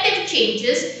perspective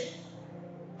changes,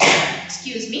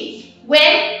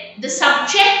 when the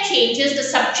subject changes, the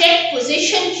subject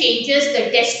position changes,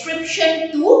 the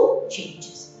description too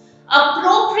changes.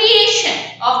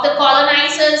 Appropriation of the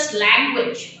colonizer's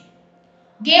language.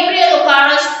 Gabriel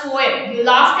Okara's poem, You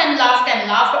Laughed and Laughed and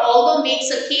Laughed, although makes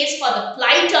a case for the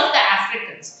plight of the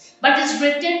Africans, but is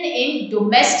written in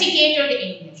domesticated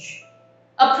English,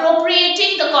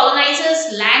 appropriating the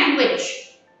colonizer's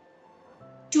language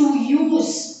to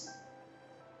use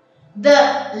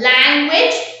the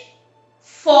language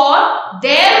for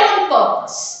their own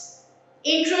purpose,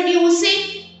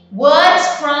 introducing words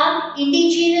from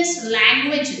indigenous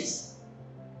languages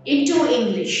into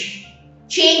English,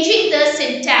 changing the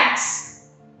syntax,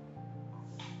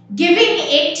 giving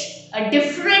it a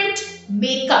different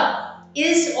makeup,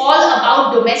 is all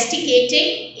about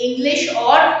domesticating English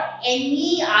or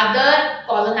any other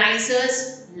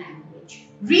colonizer's language.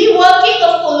 Reworking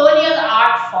of colonial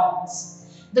art forms.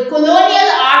 The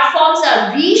colonial art forms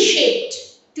are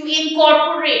reshaped to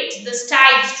incorporate the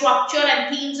style, structure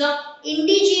and themes of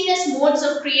indigenous modes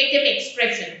of creative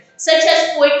expression, such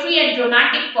as poetry and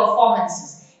dramatic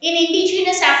performances. In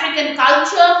indigenous African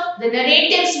culture, the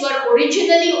narratives were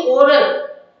originally oral,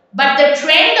 but the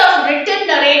trend of written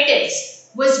narratives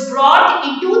was brought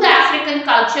into the African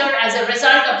culture as a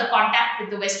result of the contact with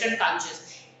the Western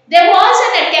cultures. There was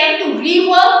an attempt to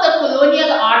rework the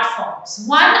colonial art forms.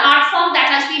 One art form that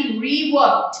has been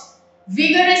reworked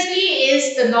vigorously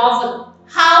is the novel.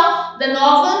 How the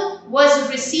novel was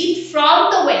received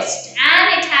from the West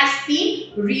and it has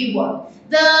been reworked.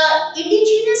 The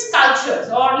indigenous cultures,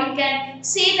 or you can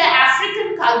say the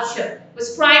African culture,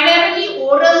 was primarily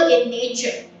oral in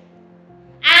nature,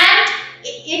 and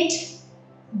it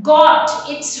got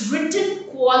its written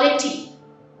quality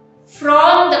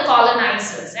from the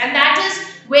colonizers, and that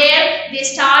is where they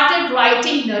started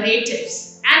writing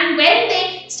narratives. And when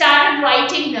they started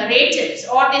writing narratives,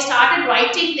 or they started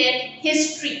writing their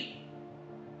history,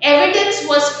 evidence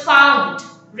was found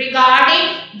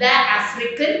regarding the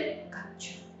African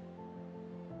culture.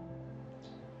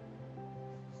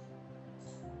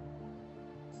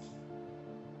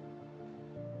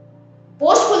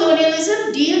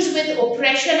 Postcolonialism deals with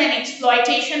oppression and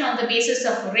exploitation on the basis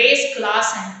of race,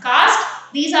 class and caste.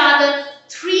 These are the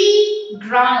three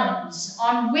grounds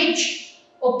on which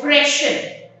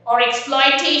oppression or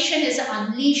exploitation is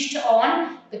unleashed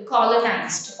on the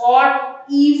colonized, or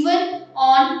even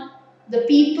on the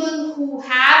people who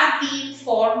have been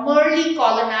formerly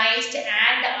colonized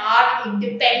and are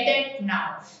independent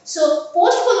now. So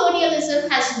post-colonialism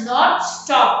has not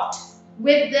stopped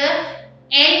with the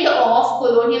end of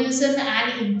colonialism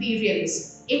and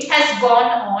imperialism. It has gone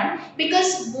on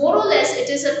because more or less it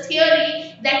is a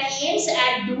theory that aims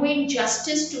at doing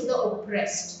justice to the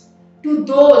oppressed, to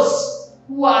those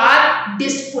who are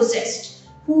dispossessed,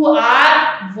 who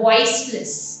are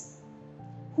voiceless,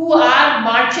 who are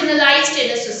marginalized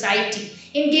in a society.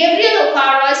 In Gabriel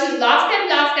O'Hara's "You Laughed and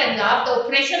Laughed and Laughed," the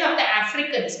oppression of the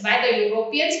Africans by the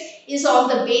Europeans is on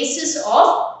the basis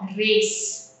of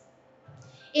race.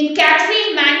 In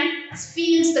Catherine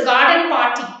Mansfield's "The Garden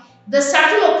Party," the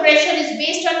subtle oppression is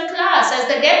based on class, as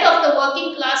the death of the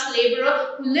working class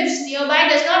laborer who lives nearby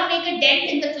does not make a dent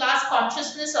in the class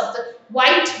consciousness of the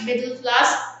white middle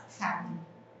class family.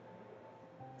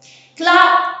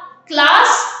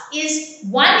 Class is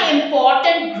one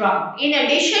important ground, in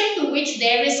addition to which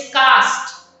there is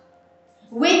caste,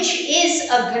 which is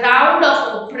a ground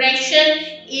of oppression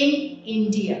in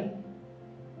India.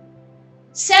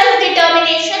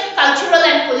 Self-determination, cultural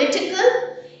and political.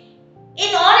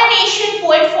 In On a Nation,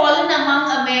 poet fallen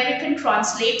among American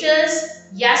translators,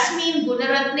 Yasmin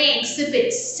Gunaratne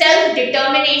exhibits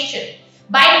self-determination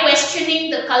by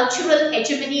questioning the cultural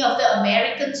hegemony of the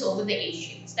Americans over the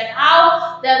Asians. That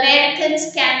how the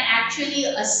Americans can actually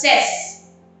assess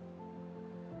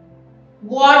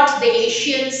what the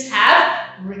Asians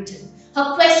have written.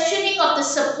 Her questioning of the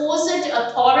supposed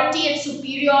authority and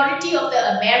superiority of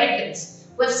the Americans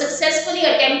who have successfully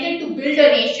attempted to build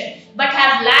a nation but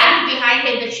have lagged behind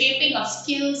in the shaping of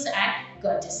skills and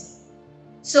courtesy.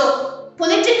 So,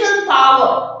 political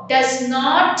power does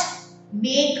not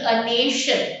make a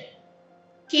nation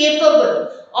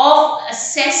capable of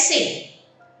assessing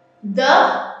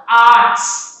the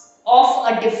arts of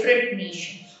a different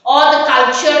nation or the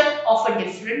culture of a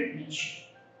different nation.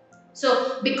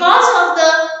 So, because of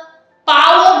the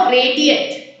power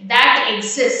gradient that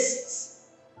exists,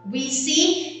 we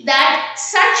see that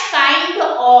such kind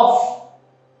of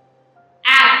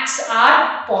acts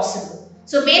are possible.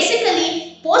 So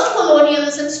basically,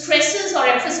 post-colonialism stresses or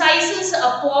emphasizes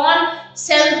upon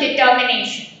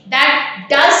self-determination that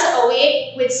does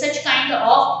away with such kind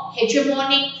of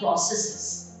hegemonic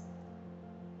processes.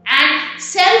 And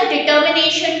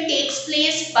self-determination takes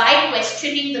place by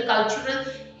questioning the cultural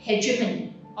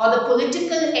hegemony or the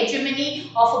political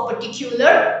hegemony of a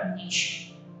particular nation.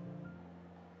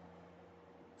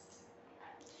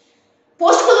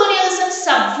 Postcolonialism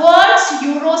subverts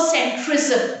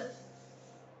Eurocentrism,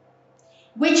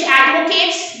 which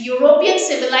advocates European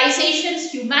civilization's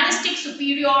humanistic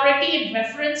superiority in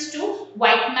reference to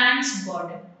white man's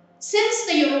burden. Since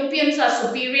the Europeans are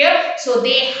superior, so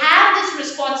they have this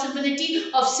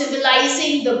responsibility of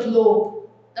civilizing the globe,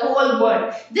 the whole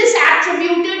world. This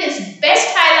attributed is best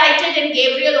highlighted in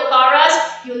Gabriel O'Hara's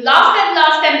 "You Laughed and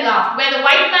Laughed and Laughed," where the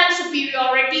white man's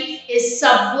superiority is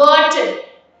subverted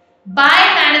by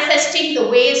manifesting the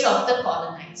ways of the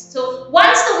colonized. So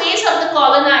once the ways of the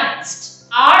colonized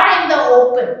are in the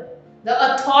open,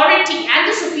 the authority and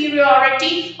the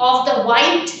superiority of the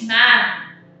white man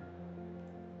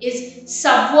is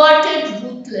subverted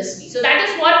ruthlessly. So that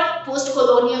is what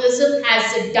post-colonialism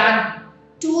has done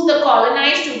to the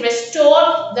colonized, to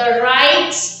restore the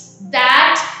rights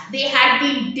that they had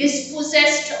been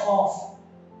dispossessed of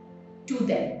to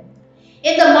them.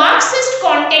 In the Marxist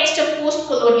context of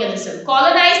post-colonialism,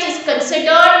 colonized is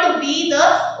considered to be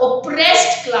the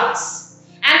oppressed class,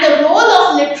 and the role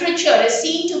of literature is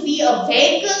seen to be a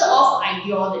vehicle of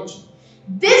ideology.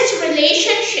 This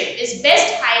relationship is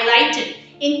best highlighted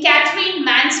in Catherine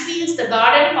Mansfield's The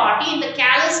Garden Party, in the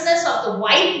callousness of the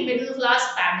white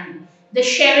middle-class family, the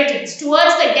Sheridans,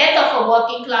 towards the death of a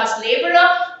working-class laborer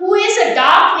who is a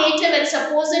dark native and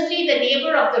supposedly the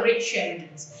neighbor of the rich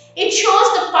Sheridans. It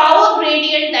shows the power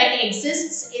gradient that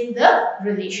exists in the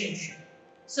relationship.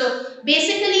 So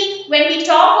basically, when we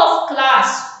talk of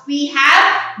class, we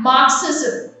have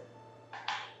Marxism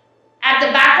at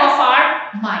the back of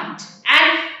our mind.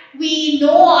 And we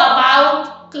know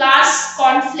about class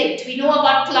conflict. We know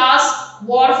about class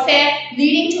warfare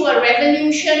leading to a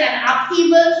revolution and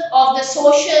upheaval of the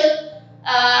social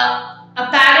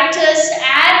apparatus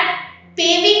and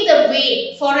paving the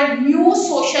way for a new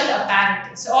social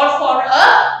apparatus or for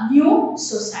a new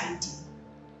society.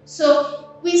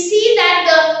 So we see that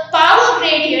the power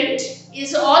gradient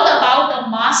is all about a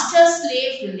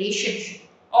master-slave relationship,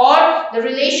 or the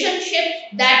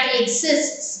relationship that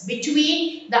exists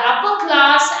between the upper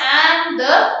class and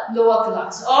the lower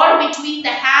class, or between the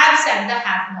haves and the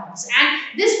have-nots. And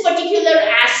this particular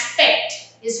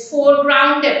aspect is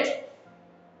foregrounded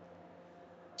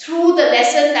through the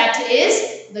lesson that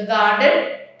is The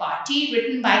Garden Party,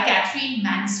 written by Catherine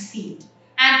Mansfield.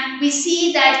 And we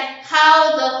see that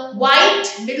how the white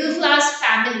middle-class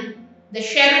family, the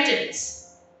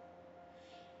Sheridans,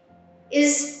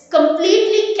 is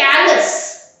completely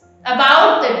callous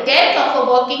about the death of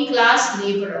a working-class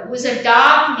laborer who is a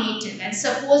dark native and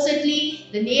supposedly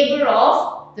the neighbor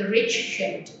of the rich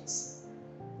Sheridans.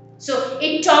 So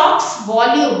it talks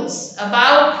volumes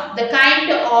about the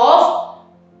kind of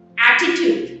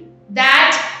attitude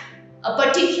that a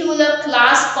particular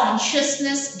class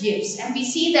consciousness gives. And we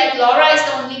see that Laura is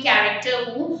the only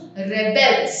character who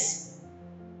rebels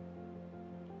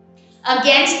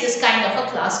against this kind of a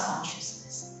class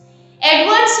consciousness.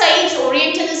 Edward Said's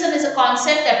Orientalism is a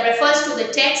concept that refers to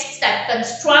the texts that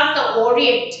construct the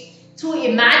Orient through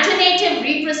imaginative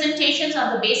representations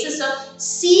on the basis of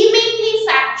seemingly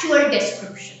factual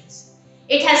descriptions.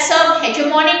 It has served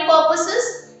hegemonic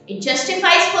purposes. It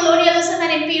justifies colonialism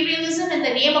and imperialism in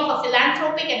the name of a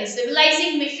philanthropic and a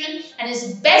civilizing mission, and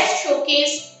is best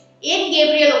showcased in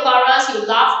Gabriel Okara's You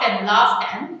Laughed and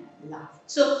Laughed and Laughed.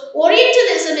 So,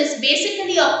 Orientalism is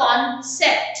basically a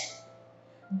concept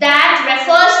that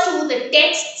refers to the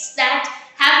texts that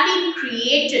have been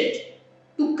created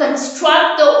to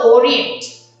construct the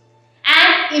Orient.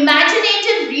 And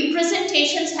imaginative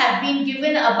representations have been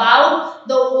given about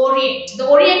the Orient. The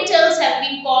Orientals have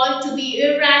been called to be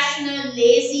irrational,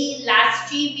 lazy,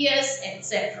 lascivious,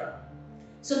 etc.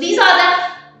 So these are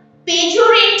the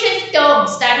pejorative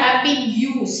terms that have been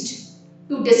used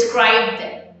to describe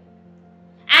them.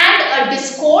 And a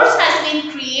discourse has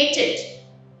been created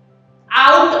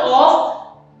out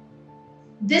of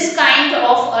this kind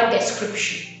of a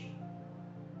description.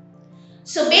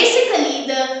 So basically,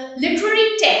 the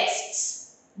literary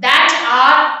texts that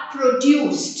are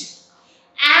produced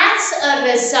as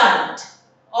a result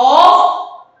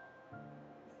of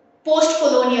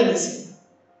post-colonialism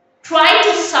try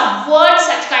to subvert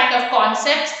such kind of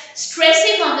concepts,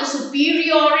 stressing on the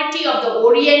superiority of the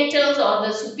Orientals or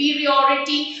the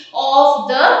superiority of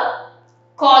the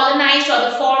colonized or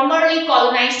the formerly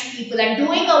colonized people, and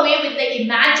doing away with the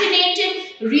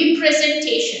imaginative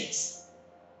representations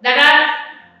that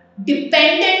are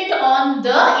dependent on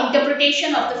the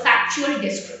interpretation of the factual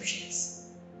descriptions.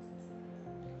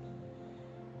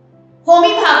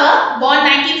 Homi Bhabha, born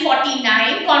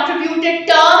 1949, contributed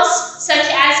terms such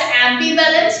as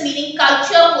ambivalence, meaning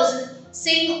culture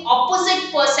possessing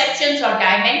opposite perceptions or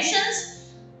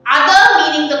dimensions; other,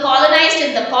 meaning the colonized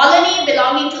in the colony,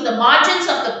 belonging to the margins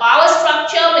of the power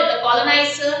structure with the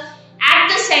colonizer at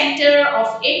the center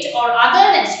of it; or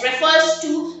otherness refers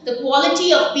to the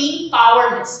quality of being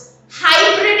powerless.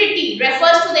 Hybridity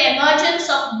refers to the emergence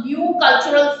of new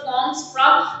cultural forms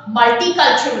from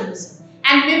multiculturalism.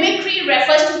 And mimicry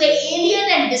refers to the alien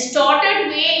and distorted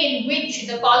way in which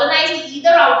the colonized, either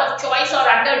out of choice or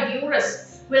under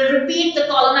duress, will repeat the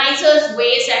colonizer's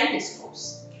ways and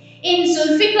discourse. In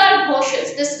Zulfikar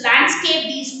Ghosh's This Landscape,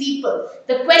 These People,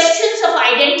 the questions of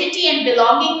identity and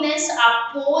belongingness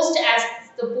are posed as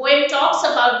The poem talks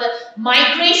about the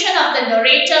migration of the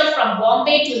narrator from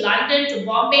Bombay to London, to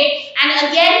Bombay, and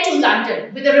again to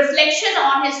London, with a reflection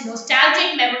on his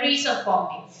nostalgic memories of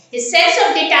Bombay, his sense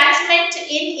of detachment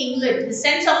in England, his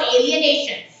sense of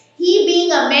alienation, he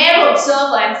being a mere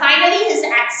observer, and finally his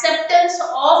acceptance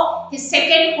of his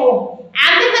second home.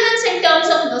 Ambivalence in terms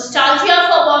of nostalgia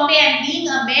for Bombay and being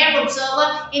a mere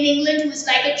observer in England who is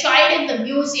like a child in the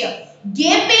museum,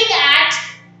 gaping at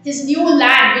his new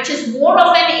land, which is more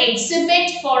of an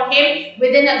exhibit for him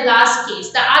within a glass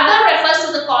case. The other refers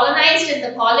to the colonized in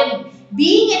the colony,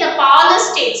 being in a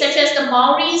powerless state such as the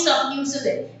Maoris of New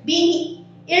Zealand, being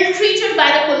ill-treated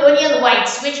by the colonial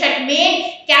whites, which had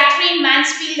made Catherine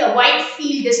Mansfield a white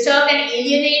feel disturbed and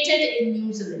alienated in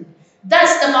New Zealand.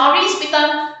 Thus, the Maoris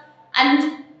become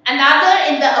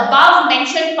another in the above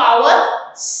mentioned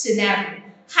power scenario.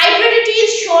 Hybridity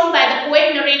is shown by the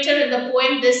poet narrator in the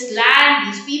poem This Land,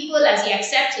 These People, as he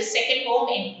accepts his second home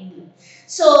in England.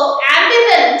 So,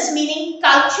 ambivalence meaning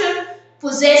culture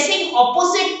possessing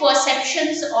opposite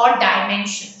perceptions or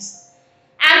dimensions.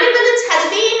 Ambivalence has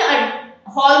been a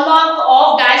hallmark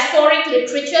of diasporic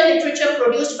literature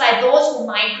produced by those who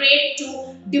migrate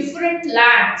to different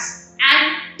lands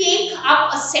and take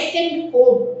up a second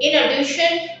home in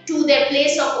addition to their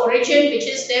place of origin, which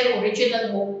is their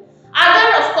original home.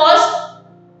 Other, of course,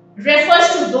 refers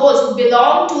to those who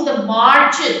belong to the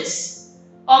margins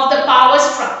of the power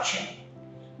structure,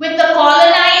 with the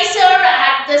colonizer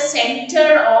at the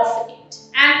center of it.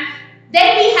 And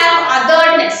then we have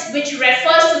otherness, which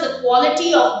refers to the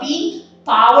quality of being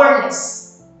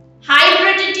powerless.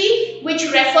 Hybridity, which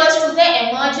refers to the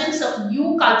emergence of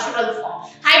new cultural form.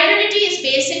 Hybridity is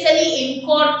basically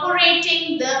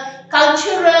incorporating the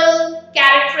cultural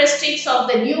characteristics of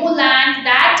the new land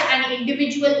that an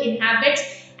individual inhabits,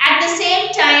 at the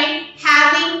same time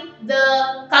having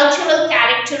the cultural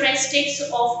characteristics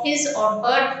of his or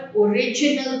her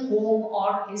original home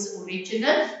or his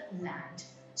original land.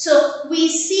 So we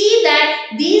see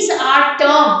that these are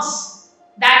terms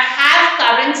that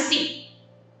have currency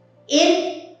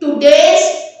in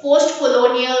today's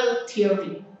post-colonial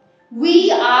theory.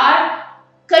 We are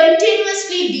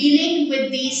continuously dealing with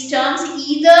these terms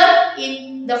either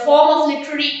in the form of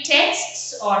literary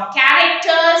texts or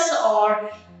characters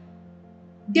or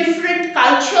different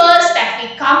cultures that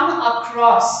we come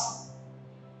across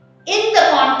in the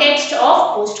context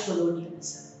of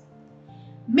post-colonialism.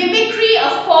 Mimicry,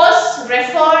 of course,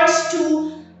 refers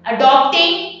to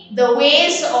adopting the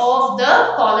ways of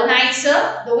the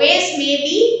colonizer. The ways may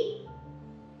be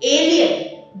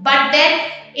alien, but then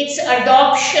its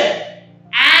adoption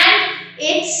and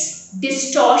its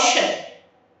distortion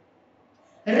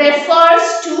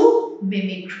refers to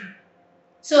mimicry.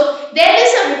 So there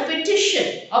is a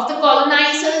repetition of the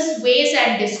colonizer's ways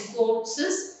and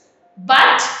discourses,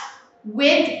 but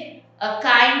with a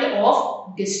kind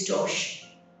of distortion.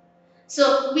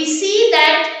 So we see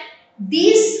that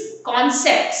these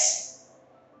concepts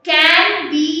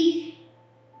can be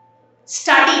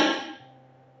studied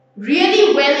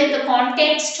really well in the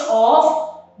context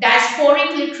of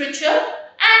diasporic literature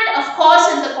and of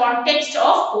course in the context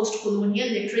of post-colonial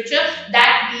literature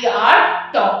that we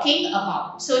are talking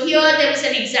about. So here there is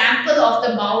an example of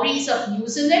the Maoris of New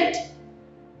Zealand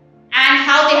and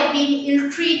how they have been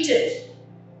ill-treated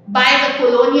by the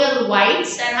colonial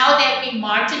whites and how they have been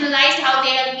marginalized, how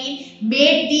they have been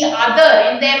made the other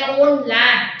in their own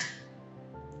land.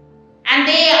 And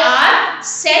they are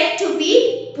said to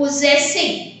be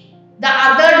possessing the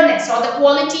otherness or the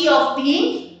quality of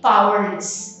being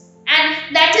powerless.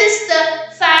 And that is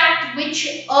the fact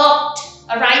which irked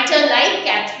a writer like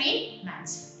Catherine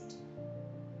Mansfield.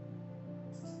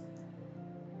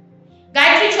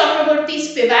 Gayatri Chakraborty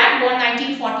Spivak, born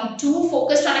 1942,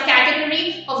 focused on a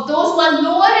category of those who are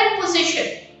lower in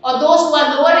position or those who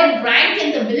are lower in rank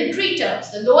in the military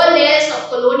terms, the lower layers of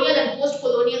colonial and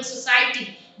post-colonial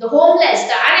society, the homeless,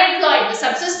 the unemployed, the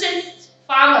subsistence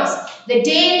farmers, the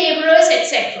day laborers,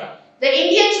 etc. The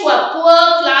Indians who are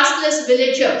poor, classless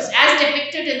villagers, as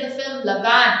depicted in the film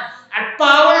Lagan, are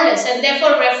powerless and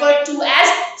therefore referred to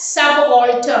as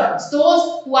subalterns.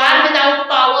 Those who are without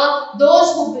power,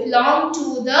 those who belong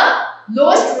to the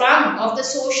lowest rung of the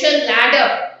social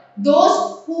ladder,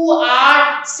 those who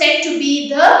are said to be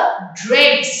the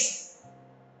dregs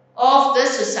of the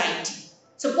society.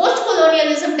 So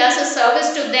post-colonialism does a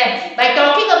service to them by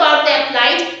talking about their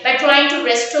plight, by trying to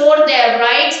restore their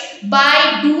rights,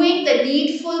 by doing the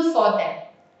needful for them.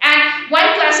 And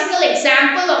one classical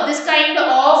example of this kind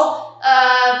of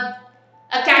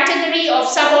a category of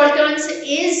subalterns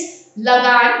is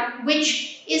Lagan,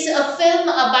 which is a film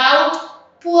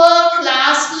about poor,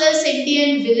 classless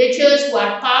Indian villagers who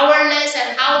are powerless,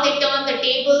 and how they turn the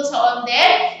tables on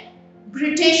their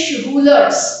British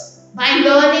rulers by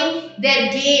learning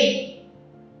their game.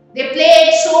 They play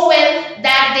it so well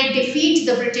that they defeat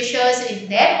the Britishers in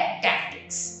their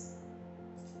tactics.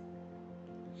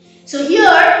 So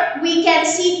here we can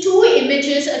see two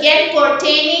images again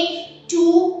pertaining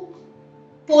to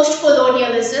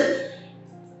post-colonialism.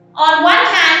 On one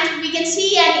hand, we can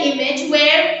see an image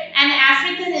where an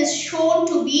African is shown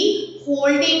to be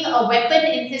holding a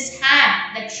weapon in his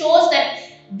hand that shows that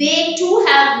they too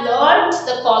have learned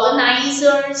the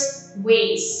colonizers'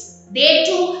 ways. They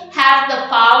too have the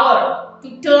power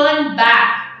to turn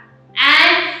back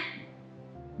and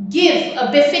give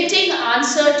a befitting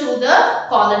answer to the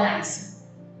colonizer.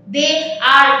 They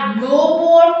are no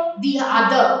more the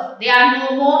other. They are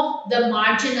no more the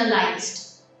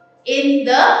marginalized in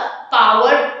the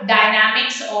power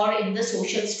dynamics or in the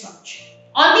social structure.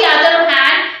 On the other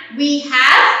hand, we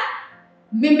have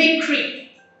mimicry.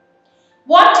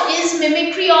 What is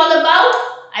mimicry all about?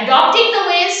 Adopting the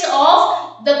ways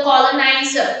of the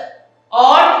colonizer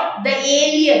or the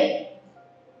alien,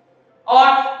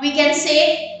 or we can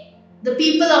say the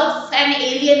people of an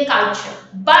alien culture,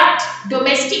 but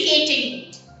domesticating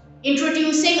it,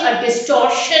 introducing a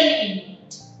distortion in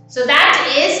it. So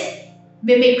that is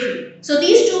mimicry. So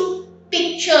these two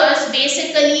pictures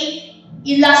basically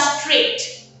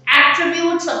illustrate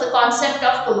attributes of the concept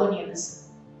of colonialism.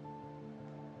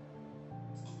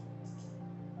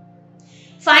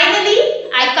 Finally,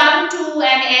 I come to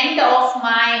an end of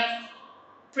my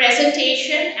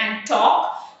presentation and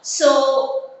talk.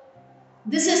 So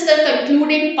this is the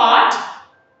concluding part.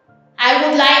 I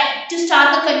would like to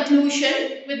start the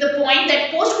conclusion with the point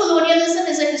that post-colonialism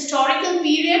is a historical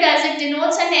period as it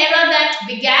denotes an era that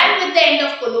began with the end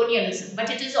of colonialism, but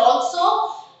it is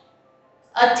also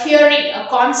a theory, a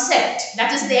concept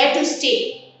that is there to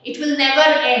stay. It will never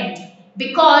end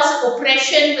because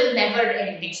oppression will never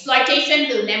end, exploitation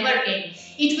will never end.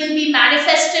 It will be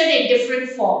manifested in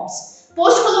different forms.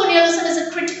 Post-colonialism is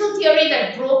a critical theory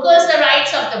that brokers the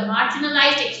rights of the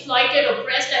marginalized, exploited,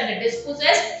 oppressed and the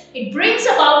dispossessed. It brings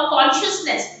about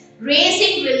consciousness,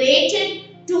 raising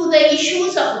related to the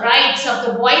issues of rights of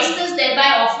the voiceless,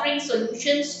 thereby offering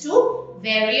solutions to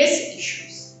various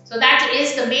issues. So that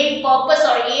is the main purpose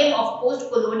or aim of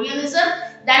post-colonialism.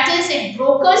 That is, it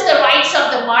brokers the rights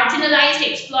of the marginalized,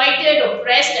 exploited,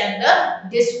 oppressed and the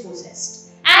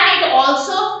dispossessed. And it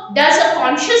also does a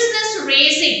consciousness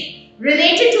raising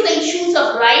related to the issues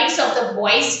of rights of the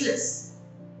voiceless,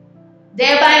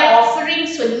 thereby offering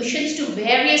solutions to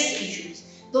various issues.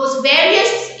 Those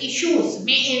various issues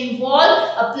may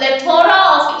involve a plethora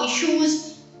of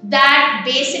issues that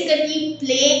basically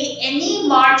plague any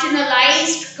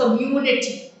marginalized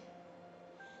community.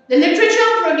 The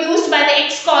literature produced by the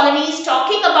ex-colonies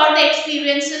talking about the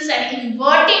experiences and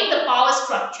inverting the power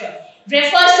structure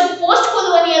refers to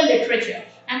post-colonial literature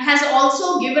and has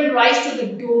also given rise to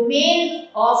the domain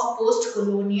of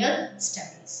post-colonial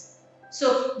studies.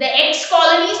 So the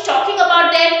ex-colonies talking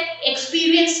about their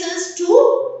experiences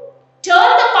to turn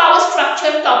the power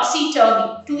structure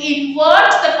topsy-turvy, to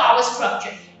invert the power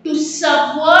structure, to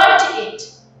subvert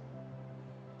it,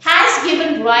 has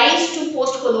given rise to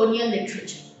post-colonial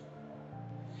literature.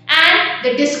 And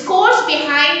the discourse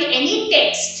behind any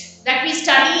text that we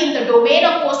study in the domain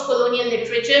of post-colonial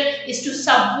literature is to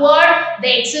subvert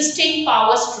the existing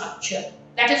power structure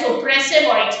that is oppressive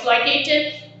or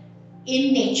exploitative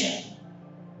in nature.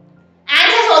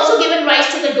 And has also given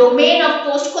rise to the domain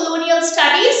of post-colonial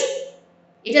studies.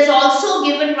 It has also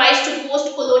given rise to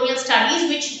post-colonial studies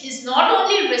which is not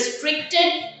only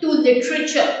restricted to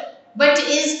literature but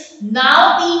is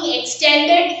now being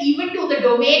extended even to the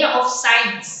domain of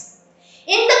science.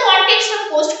 In the context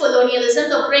of post-colonialism,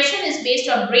 the oppression is based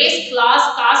on race,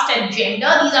 class, caste and gender.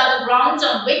 These are the grounds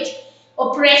on which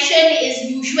oppression is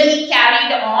usually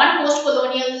carried on.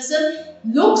 Post-colonialism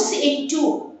looks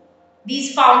into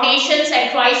these foundations and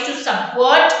tries to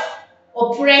subvert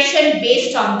oppression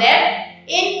based on them.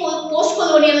 In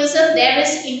post-colonialism, there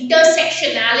is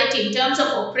intersectionality in terms of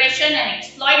oppression and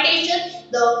exploitation.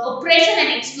 The oppression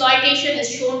and exploitation is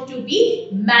shown to be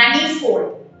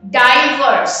manifold,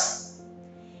 diverse.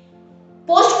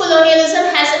 Post-colonialism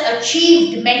has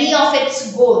achieved many of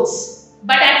its goals,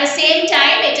 but at the same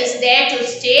time it is there to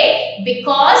stay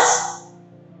because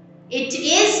it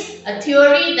is a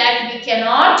theory that we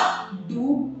cannot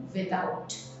do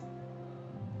without.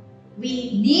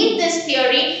 We need this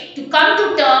theory to come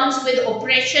to terms with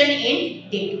oppression in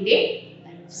day-to-day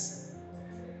lives.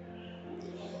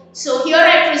 So here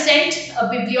I present a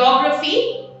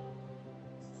bibliography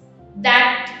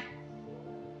that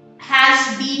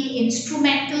has been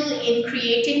instrumental in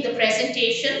creating the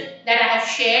presentation that I have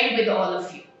shared with all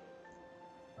of you.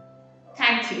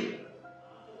 Thank you.